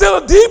 There's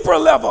still a deeper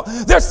level.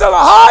 There's still a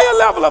higher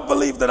level of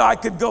belief that I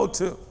could go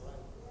to.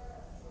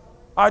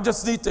 I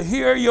just need to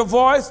hear your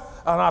voice,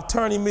 and I'll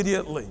turn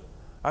immediately.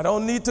 I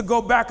don't need to go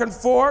back and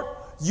forth.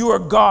 You are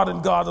God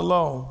and God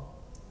alone.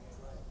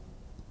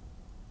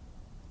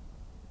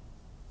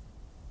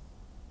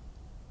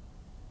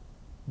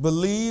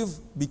 Believe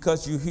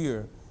because you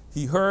hear.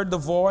 He heard the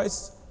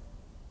voice,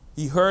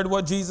 He heard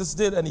what Jesus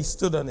did and he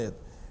stood on it.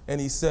 And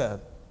he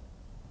said,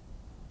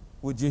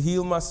 would you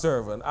heal my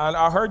servant?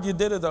 I heard you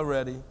did it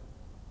already.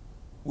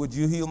 Would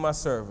you heal my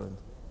servant?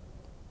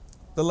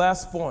 The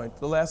last point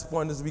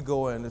as we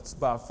go in, it's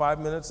about 5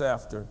 minutes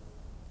after.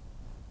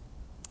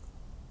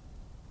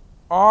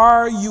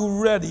 Are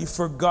you ready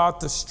for God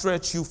to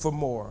stretch you for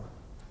more?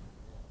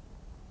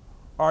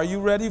 Are you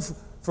ready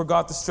for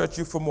God to stretch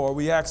you for more?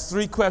 We asked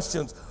 3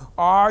 questions.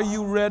 Are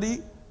you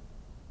ready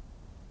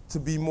to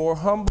be more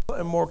humble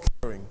and more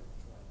caring?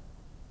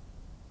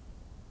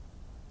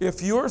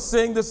 If you're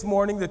saying this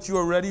morning that you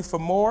are ready for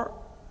more,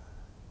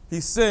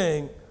 he's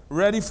saying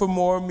ready for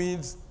more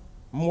means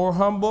more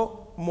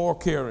humble, more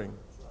caring.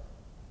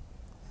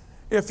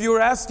 If you're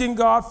asking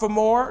God for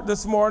more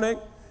this morning,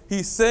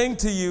 he's saying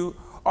to you,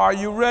 are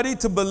you ready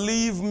to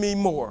believe me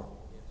more?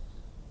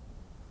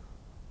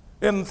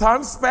 In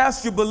times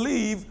past, you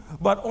believe,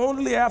 but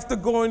only after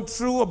going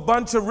through a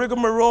bunch of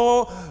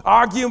rigmarole,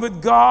 arguing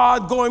with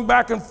God, going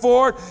back and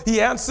forth.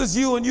 He answers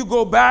you, and you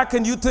go back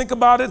and you think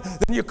about it.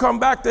 Then you come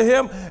back to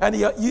him, and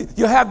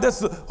you have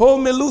this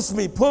hold me, loose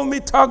me, pull me,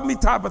 tug me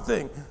type of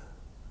thing.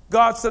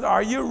 God said,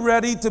 are you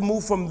ready to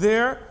move from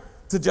there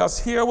to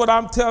just hear what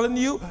I'm telling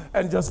you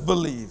and just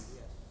believe?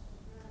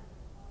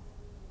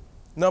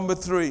 Number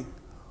 3,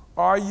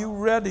 are you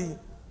ready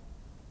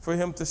for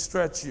him to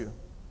stretch you?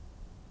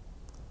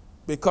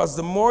 Because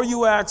the more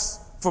you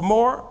ask for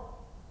more,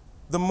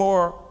 the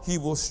more he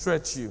will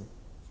stretch you.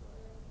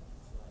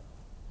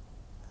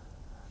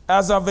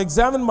 As I've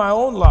examined my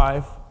own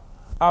life,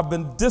 I've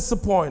been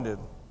disappointed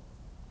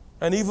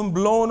and even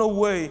blown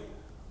away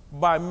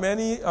by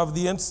many of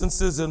the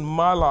instances in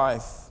my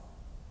life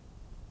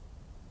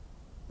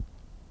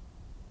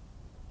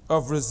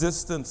of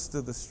resistance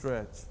to the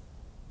stretch.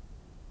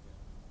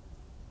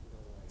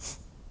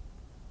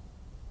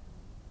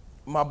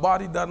 My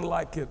body doesn't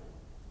like it.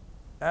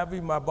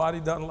 Abby, my body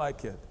doesn't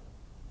like it.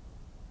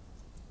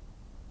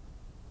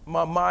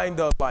 My mind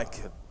doesn't like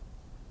it.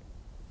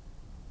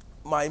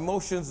 My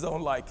emotions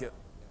don't like it.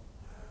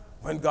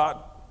 When God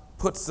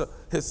puts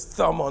his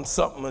thumb on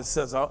something and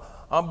says, I'm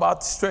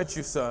about to stretch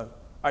you, son.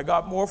 I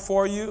got more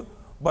for you,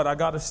 but I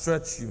got to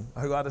stretch you.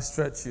 I got to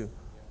stretch you.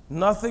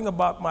 Nothing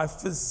about my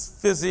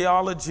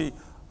physiology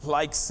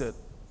likes it.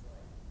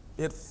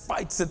 It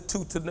fights it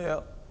tooth and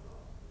nail.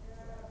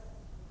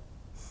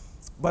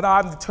 But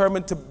I'm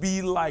determined to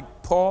be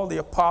like Paul the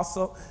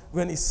apostle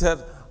when he said,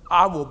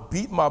 I will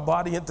beat my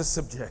body into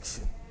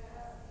subjection.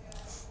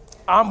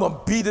 I'm going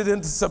to beat it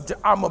into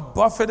subjection. I'm going to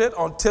buffet it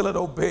until it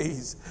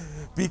obeys,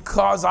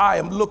 because I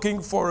am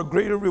looking for a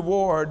greater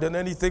reward than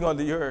anything on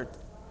the earth.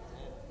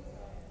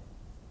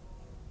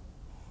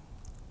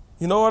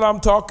 You know what I'm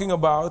talking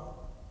about?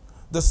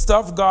 The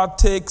stuff God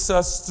takes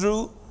us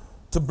through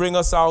to bring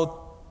us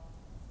out,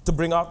 to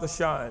bring out the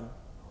shine.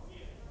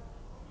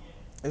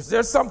 Is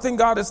there something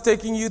God is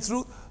taking you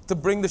through to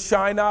bring the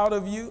shine out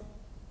of you?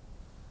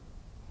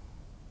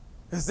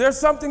 Is there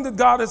something that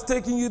God is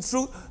taking you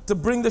through to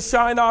bring the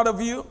shine out of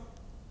you?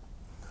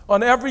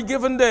 On every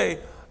given day,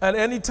 at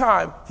any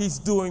time, he's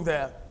doing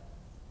that.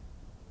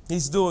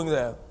 He's doing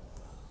that.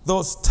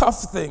 Those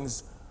tough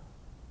things,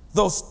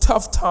 those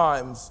tough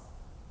times,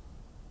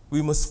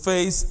 we must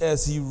face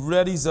as he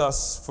readies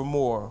us for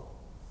more.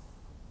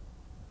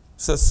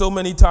 So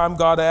many times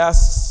God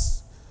asks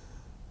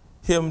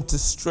him to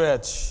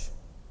stretch.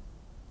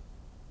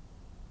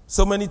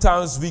 So many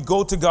times we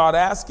go to God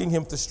asking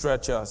him to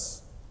stretch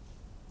us.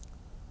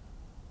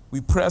 We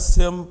press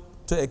him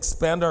to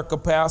expand our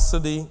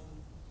capacity.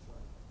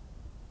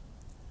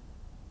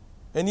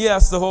 And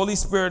yes, the Holy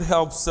Spirit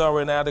helps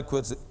our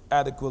inadequacies.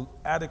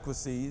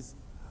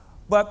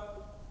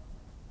 But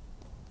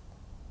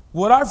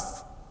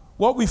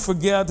what we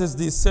forget is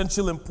the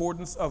essential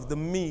importance of the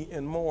me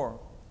and more.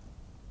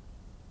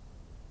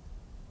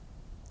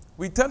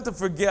 We tend to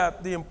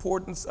forget the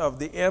importance of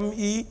the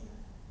M-E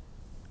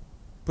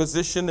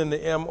position and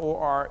the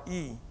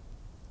M-O-R-E.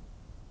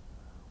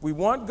 We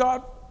want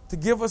God to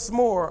give us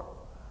more,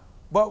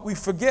 but we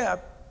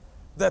forget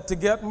that to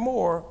get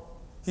more,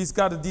 he's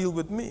got to deal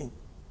with me.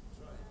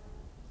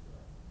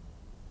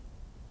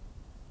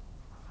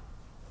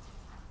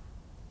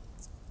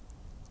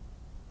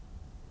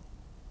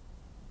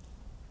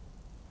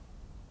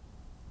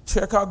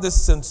 Check out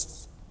this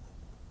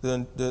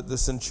the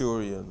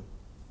centurion.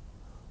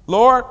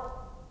 Lord,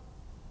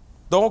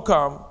 don't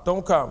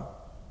come.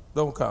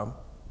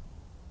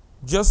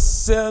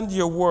 Just send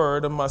your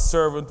word and my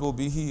servant will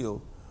be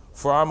healed.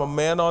 For I'm a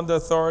man under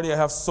authority. I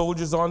have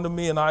soldiers under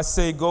me, and I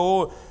say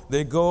go,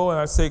 they go, and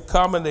I say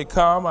come, and they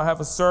come. I have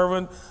a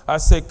servant. I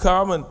say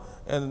come,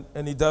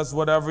 and he does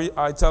whatever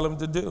I tell him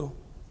to do.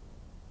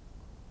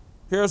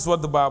 Here's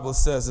what the Bible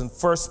says in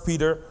 1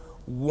 Peter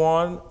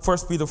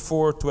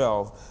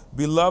 4:12.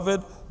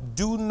 Beloved,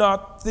 do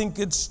not think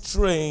it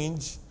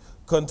strange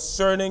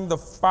concerning the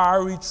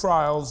fiery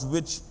trials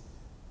which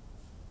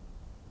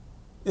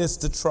is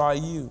to try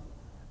you,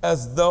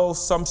 as though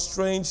some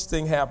strange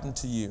thing happened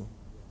to you.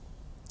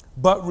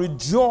 But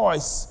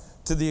rejoice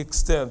to the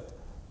extent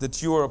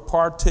that you are a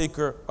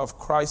partaker of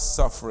Christ's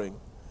suffering,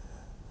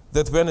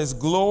 that when his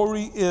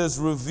glory is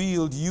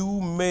revealed, you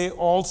may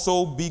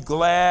also be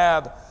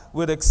glad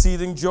with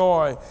exceeding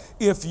joy.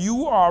 If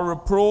you are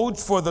reproached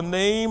for the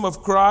name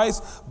of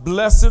Christ,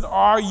 blessed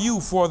are you,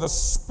 for the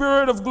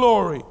Spirit of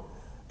glory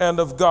and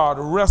of God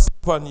rests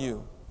upon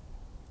you.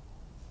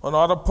 On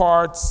other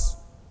parts,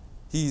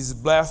 he's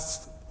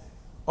blessed.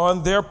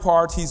 On their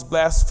part, he's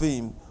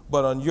blasphemed,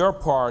 but on your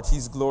part,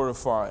 he's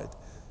glorified.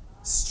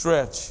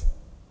 Stretch,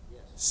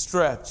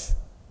 stretch,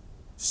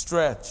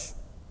 stretch,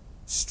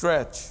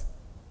 stretch,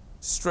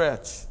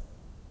 stretch,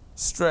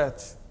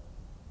 stretch.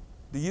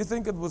 Do you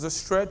think it was a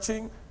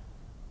stretching?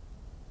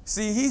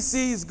 See, he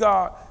sees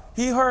God.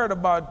 He heard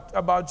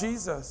about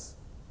Jesus.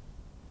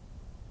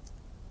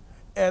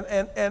 And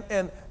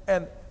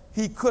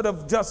he could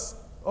have just,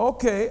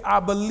 okay, I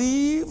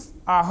believe,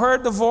 I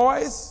heard the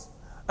voice,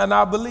 and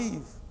I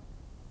believe.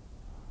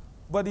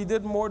 But he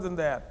did more than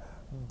that.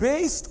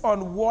 Based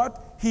on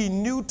what he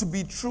knew to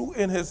be true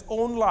in his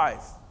own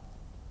life,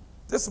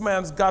 this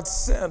man's got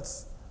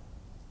sense.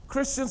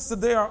 Christians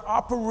today are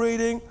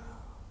operating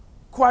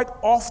quite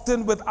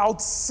often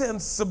without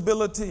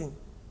sensibility.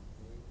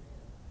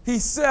 He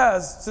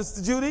says,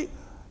 Sister Judy,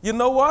 you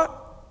know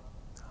what?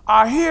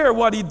 I hear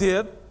what he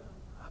did.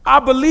 I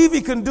believe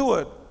he can do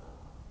it.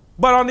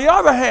 But on the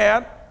other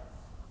hand,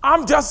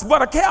 I'm just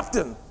but a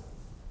captain.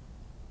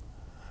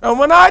 And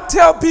when I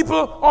tell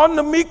people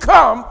unto me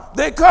come,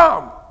 they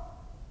come.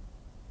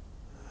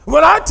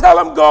 When I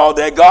tell them go,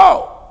 they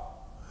go.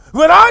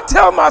 When I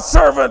tell my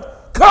servant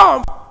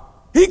come,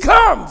 he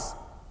comes.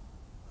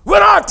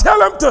 When I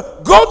tell him to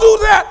go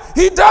do that,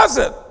 he does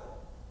it.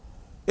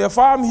 If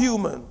I'm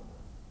human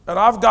and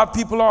I've got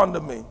people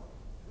under me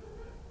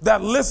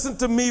that listen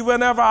to me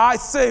whenever I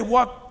say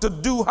what to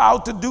do, how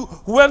to do,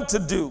 when to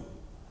do,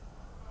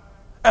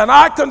 and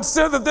I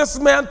consider this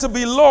man to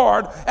be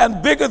Lord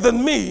and bigger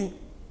than me,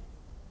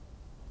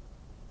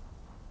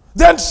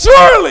 then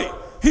surely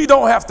he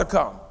don't have to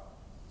come.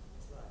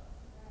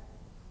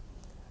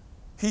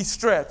 He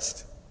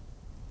stretched.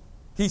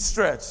 He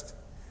stretched.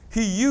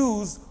 He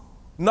used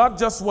not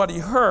just what he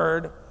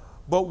heard,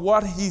 but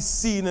what he's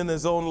seen in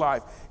his own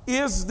life.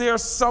 Is there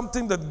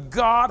something that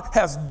God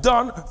has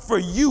done for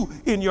you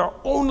in your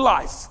own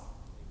life?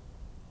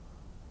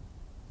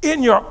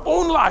 In your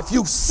own life,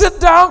 you sit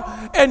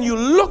down and you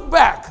look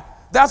back.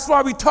 That's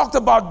why we talked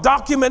about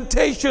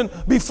documentation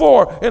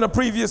before in a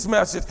previous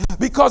message.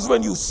 Because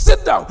when you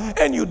sit down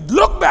and you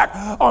look back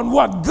on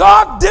what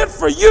God did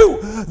for you,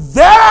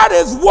 that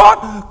is what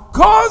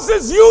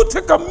causes you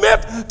to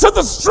commit to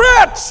the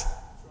stretch.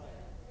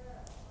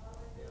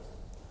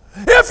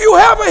 If you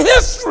have a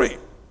history,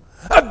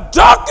 a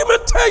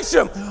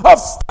documentation of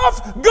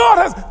stuff God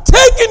has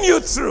taken you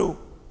through,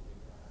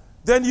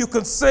 then you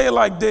can say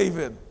like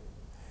David,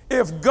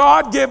 if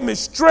God gave me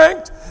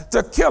strength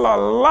to kill a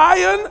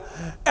lion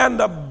and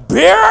a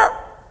bear,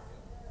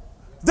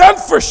 then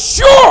for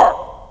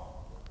sure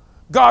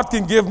God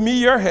can give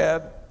me your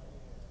head,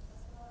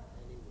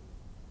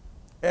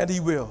 and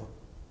he will.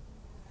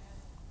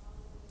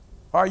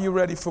 Are you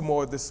ready for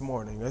more this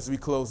morning as we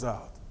close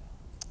out?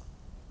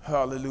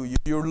 Hallelujah.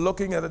 You're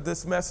looking at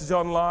this message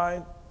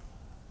online,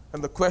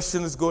 and the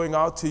question is going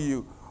out to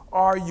you.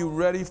 Are you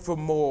ready for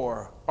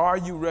more? Are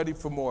you ready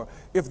for more?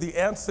 If the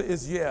answer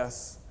is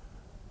yes,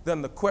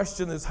 then the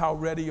question is, how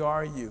ready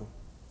are you?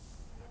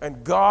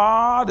 And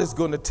God is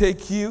going to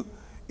take you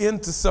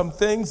into some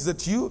things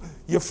that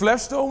your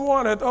flesh don't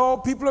want it. Oh,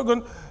 people are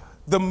going to,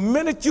 the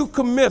minute you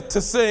commit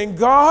to saying,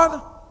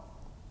 God,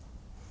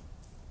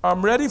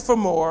 I'm ready for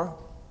more,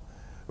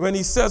 when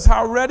he says,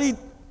 how ready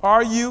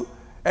are you?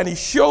 And he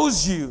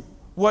shows you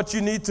what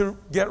you need to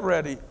get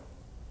ready.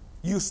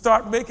 You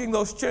start making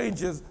those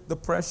changes, the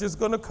pressure's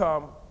going to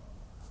come.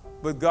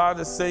 But God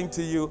is saying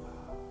to you,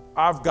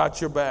 I've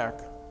got your back.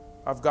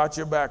 I've got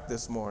your back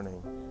this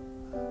morning.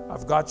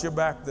 I've got your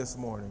back this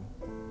morning.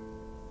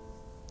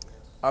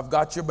 I've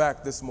got your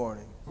back this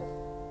morning.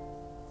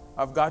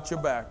 I've got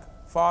your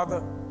back.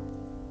 Father,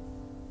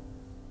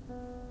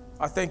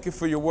 I thank you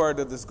for your word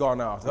that has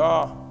gone out.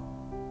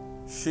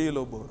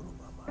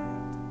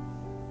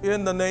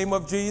 In the name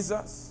of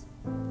Jesus,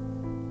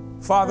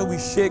 Father, we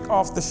shake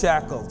off the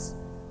shackles.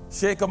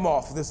 Shake them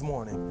off this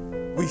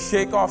morning. We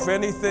shake off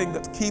anything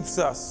that keeps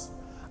us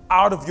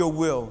out of your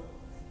will,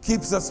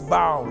 keeps us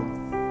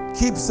bound,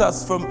 keeps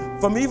us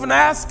from even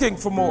asking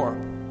for more.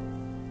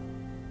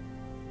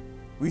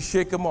 We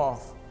shake them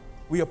off.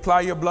 We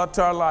apply your blood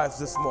to our lives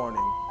this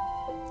morning.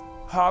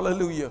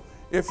 Hallelujah.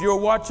 If you're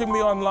watching me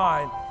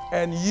online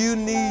and you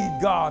need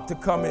God to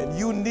come in,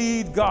 you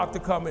need God to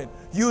come in,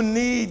 you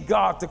need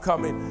God to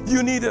come in,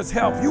 you need his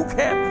help. You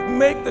can't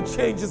make the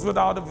changes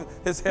without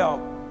his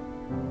help.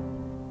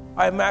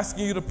 I'm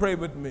asking you to pray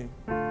with me.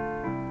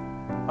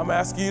 I'm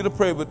asking you to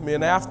pray with me.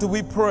 And after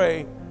we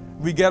pray,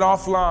 we get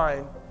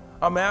offline.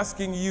 I'm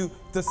asking you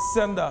to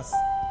send us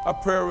a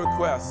prayer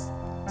request.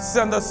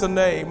 Send us a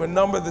name, a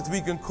number that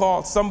we can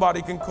call.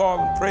 Somebody can call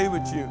and pray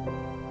with you.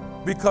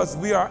 Because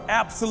we are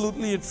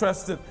absolutely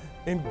interested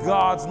in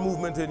God's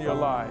movement in your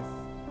life.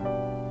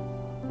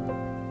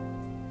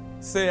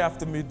 Say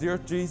after me, dear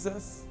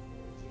Jesus,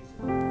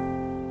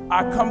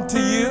 I come to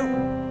you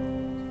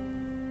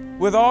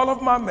with all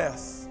of my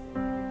mess,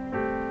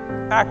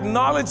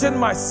 acknowledging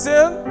my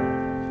sin,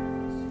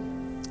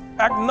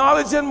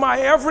 acknowledging my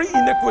every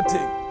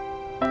iniquity.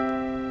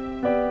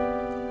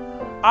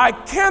 I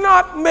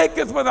cannot make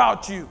it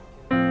without you.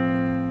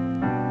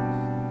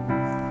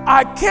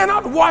 I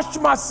cannot wash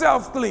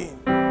myself clean.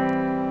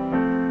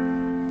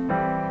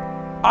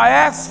 I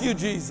ask you,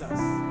 Jesus,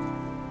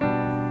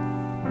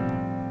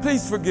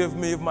 please forgive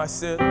me of my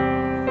sin.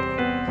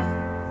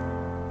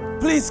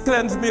 Please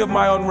cleanse me of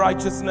my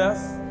unrighteousness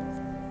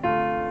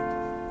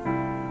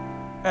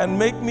and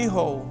make me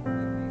whole.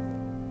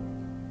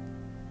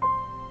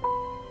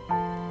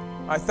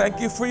 I thank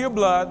you for your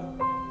blood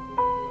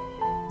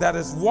that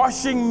is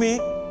washing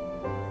me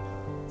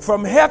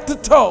from head to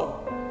toe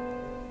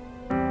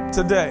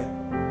today,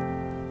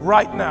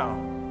 right now.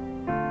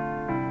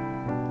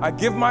 I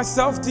give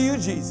myself to you,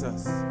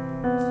 Jesus.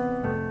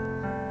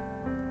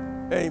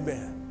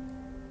 Amen.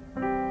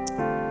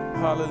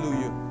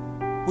 Hallelujah.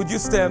 Would you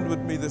stand with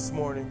me this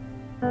morning?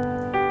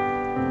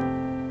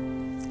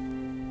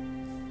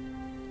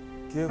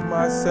 Give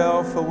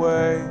myself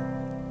away.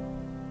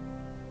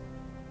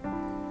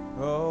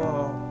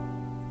 Oh,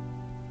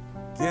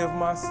 give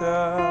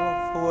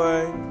myself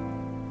away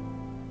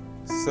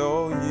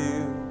so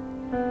you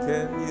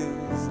can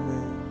use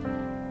me.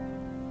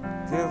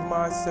 Give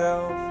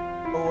myself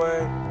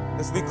away.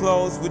 As we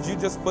close, would you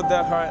just put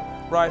that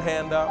right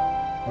hand up?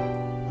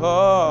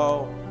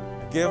 Oh,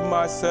 give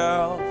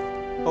myself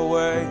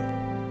away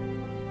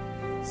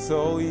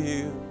so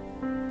you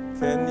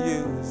can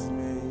use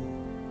me.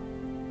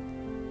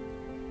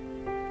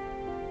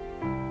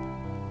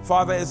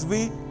 Father, as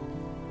we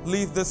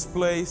leave this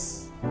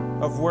place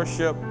of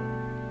worship,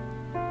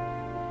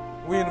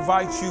 we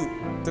invite you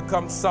to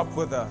come sup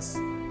with us.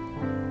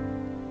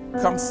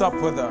 Come sup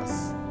with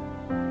us.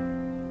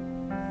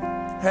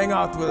 Hang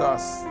out with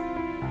us.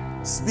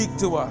 Speak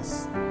to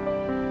us.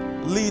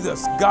 Lead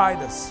us, guide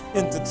us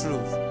into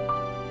truth.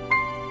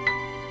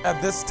 At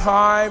this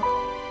time,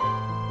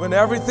 when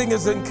everything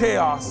is in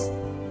chaos,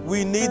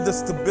 we need the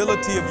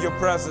stability of your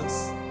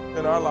presence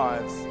in our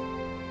lives.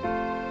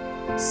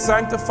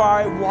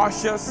 Sanctify,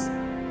 wash us,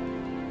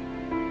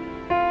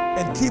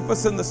 and keep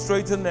us in the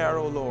straight and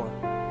narrow, Lord.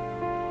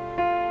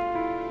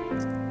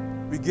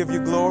 We give you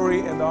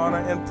glory and honor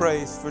and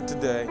praise for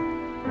today.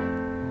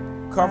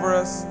 Cover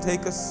us,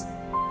 take us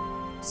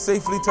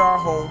safely to our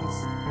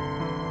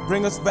homes.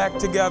 Bring us back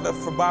together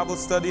for Bible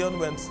study on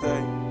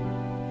Wednesday.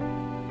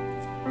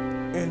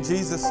 In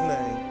Jesus'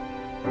 name,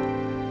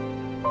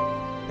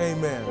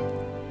 amen.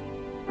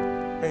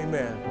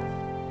 Amen.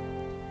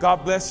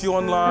 God bless you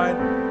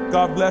online.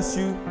 God bless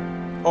you.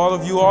 All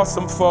of you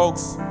awesome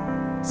folks.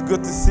 It's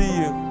good to see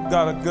you.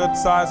 Got a good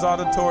sized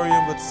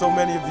auditorium with so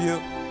many of you.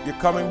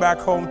 You're coming back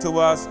home to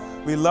us.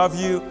 We love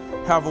you.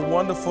 Have a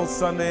wonderful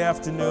Sunday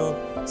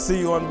afternoon. See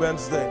you on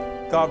Wednesday.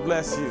 God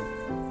bless you.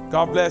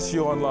 God bless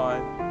you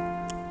online.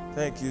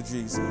 Thank you,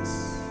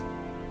 Jesus.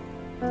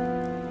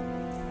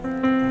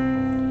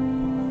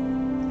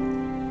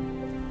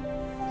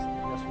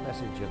 This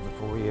message of the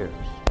 4 years.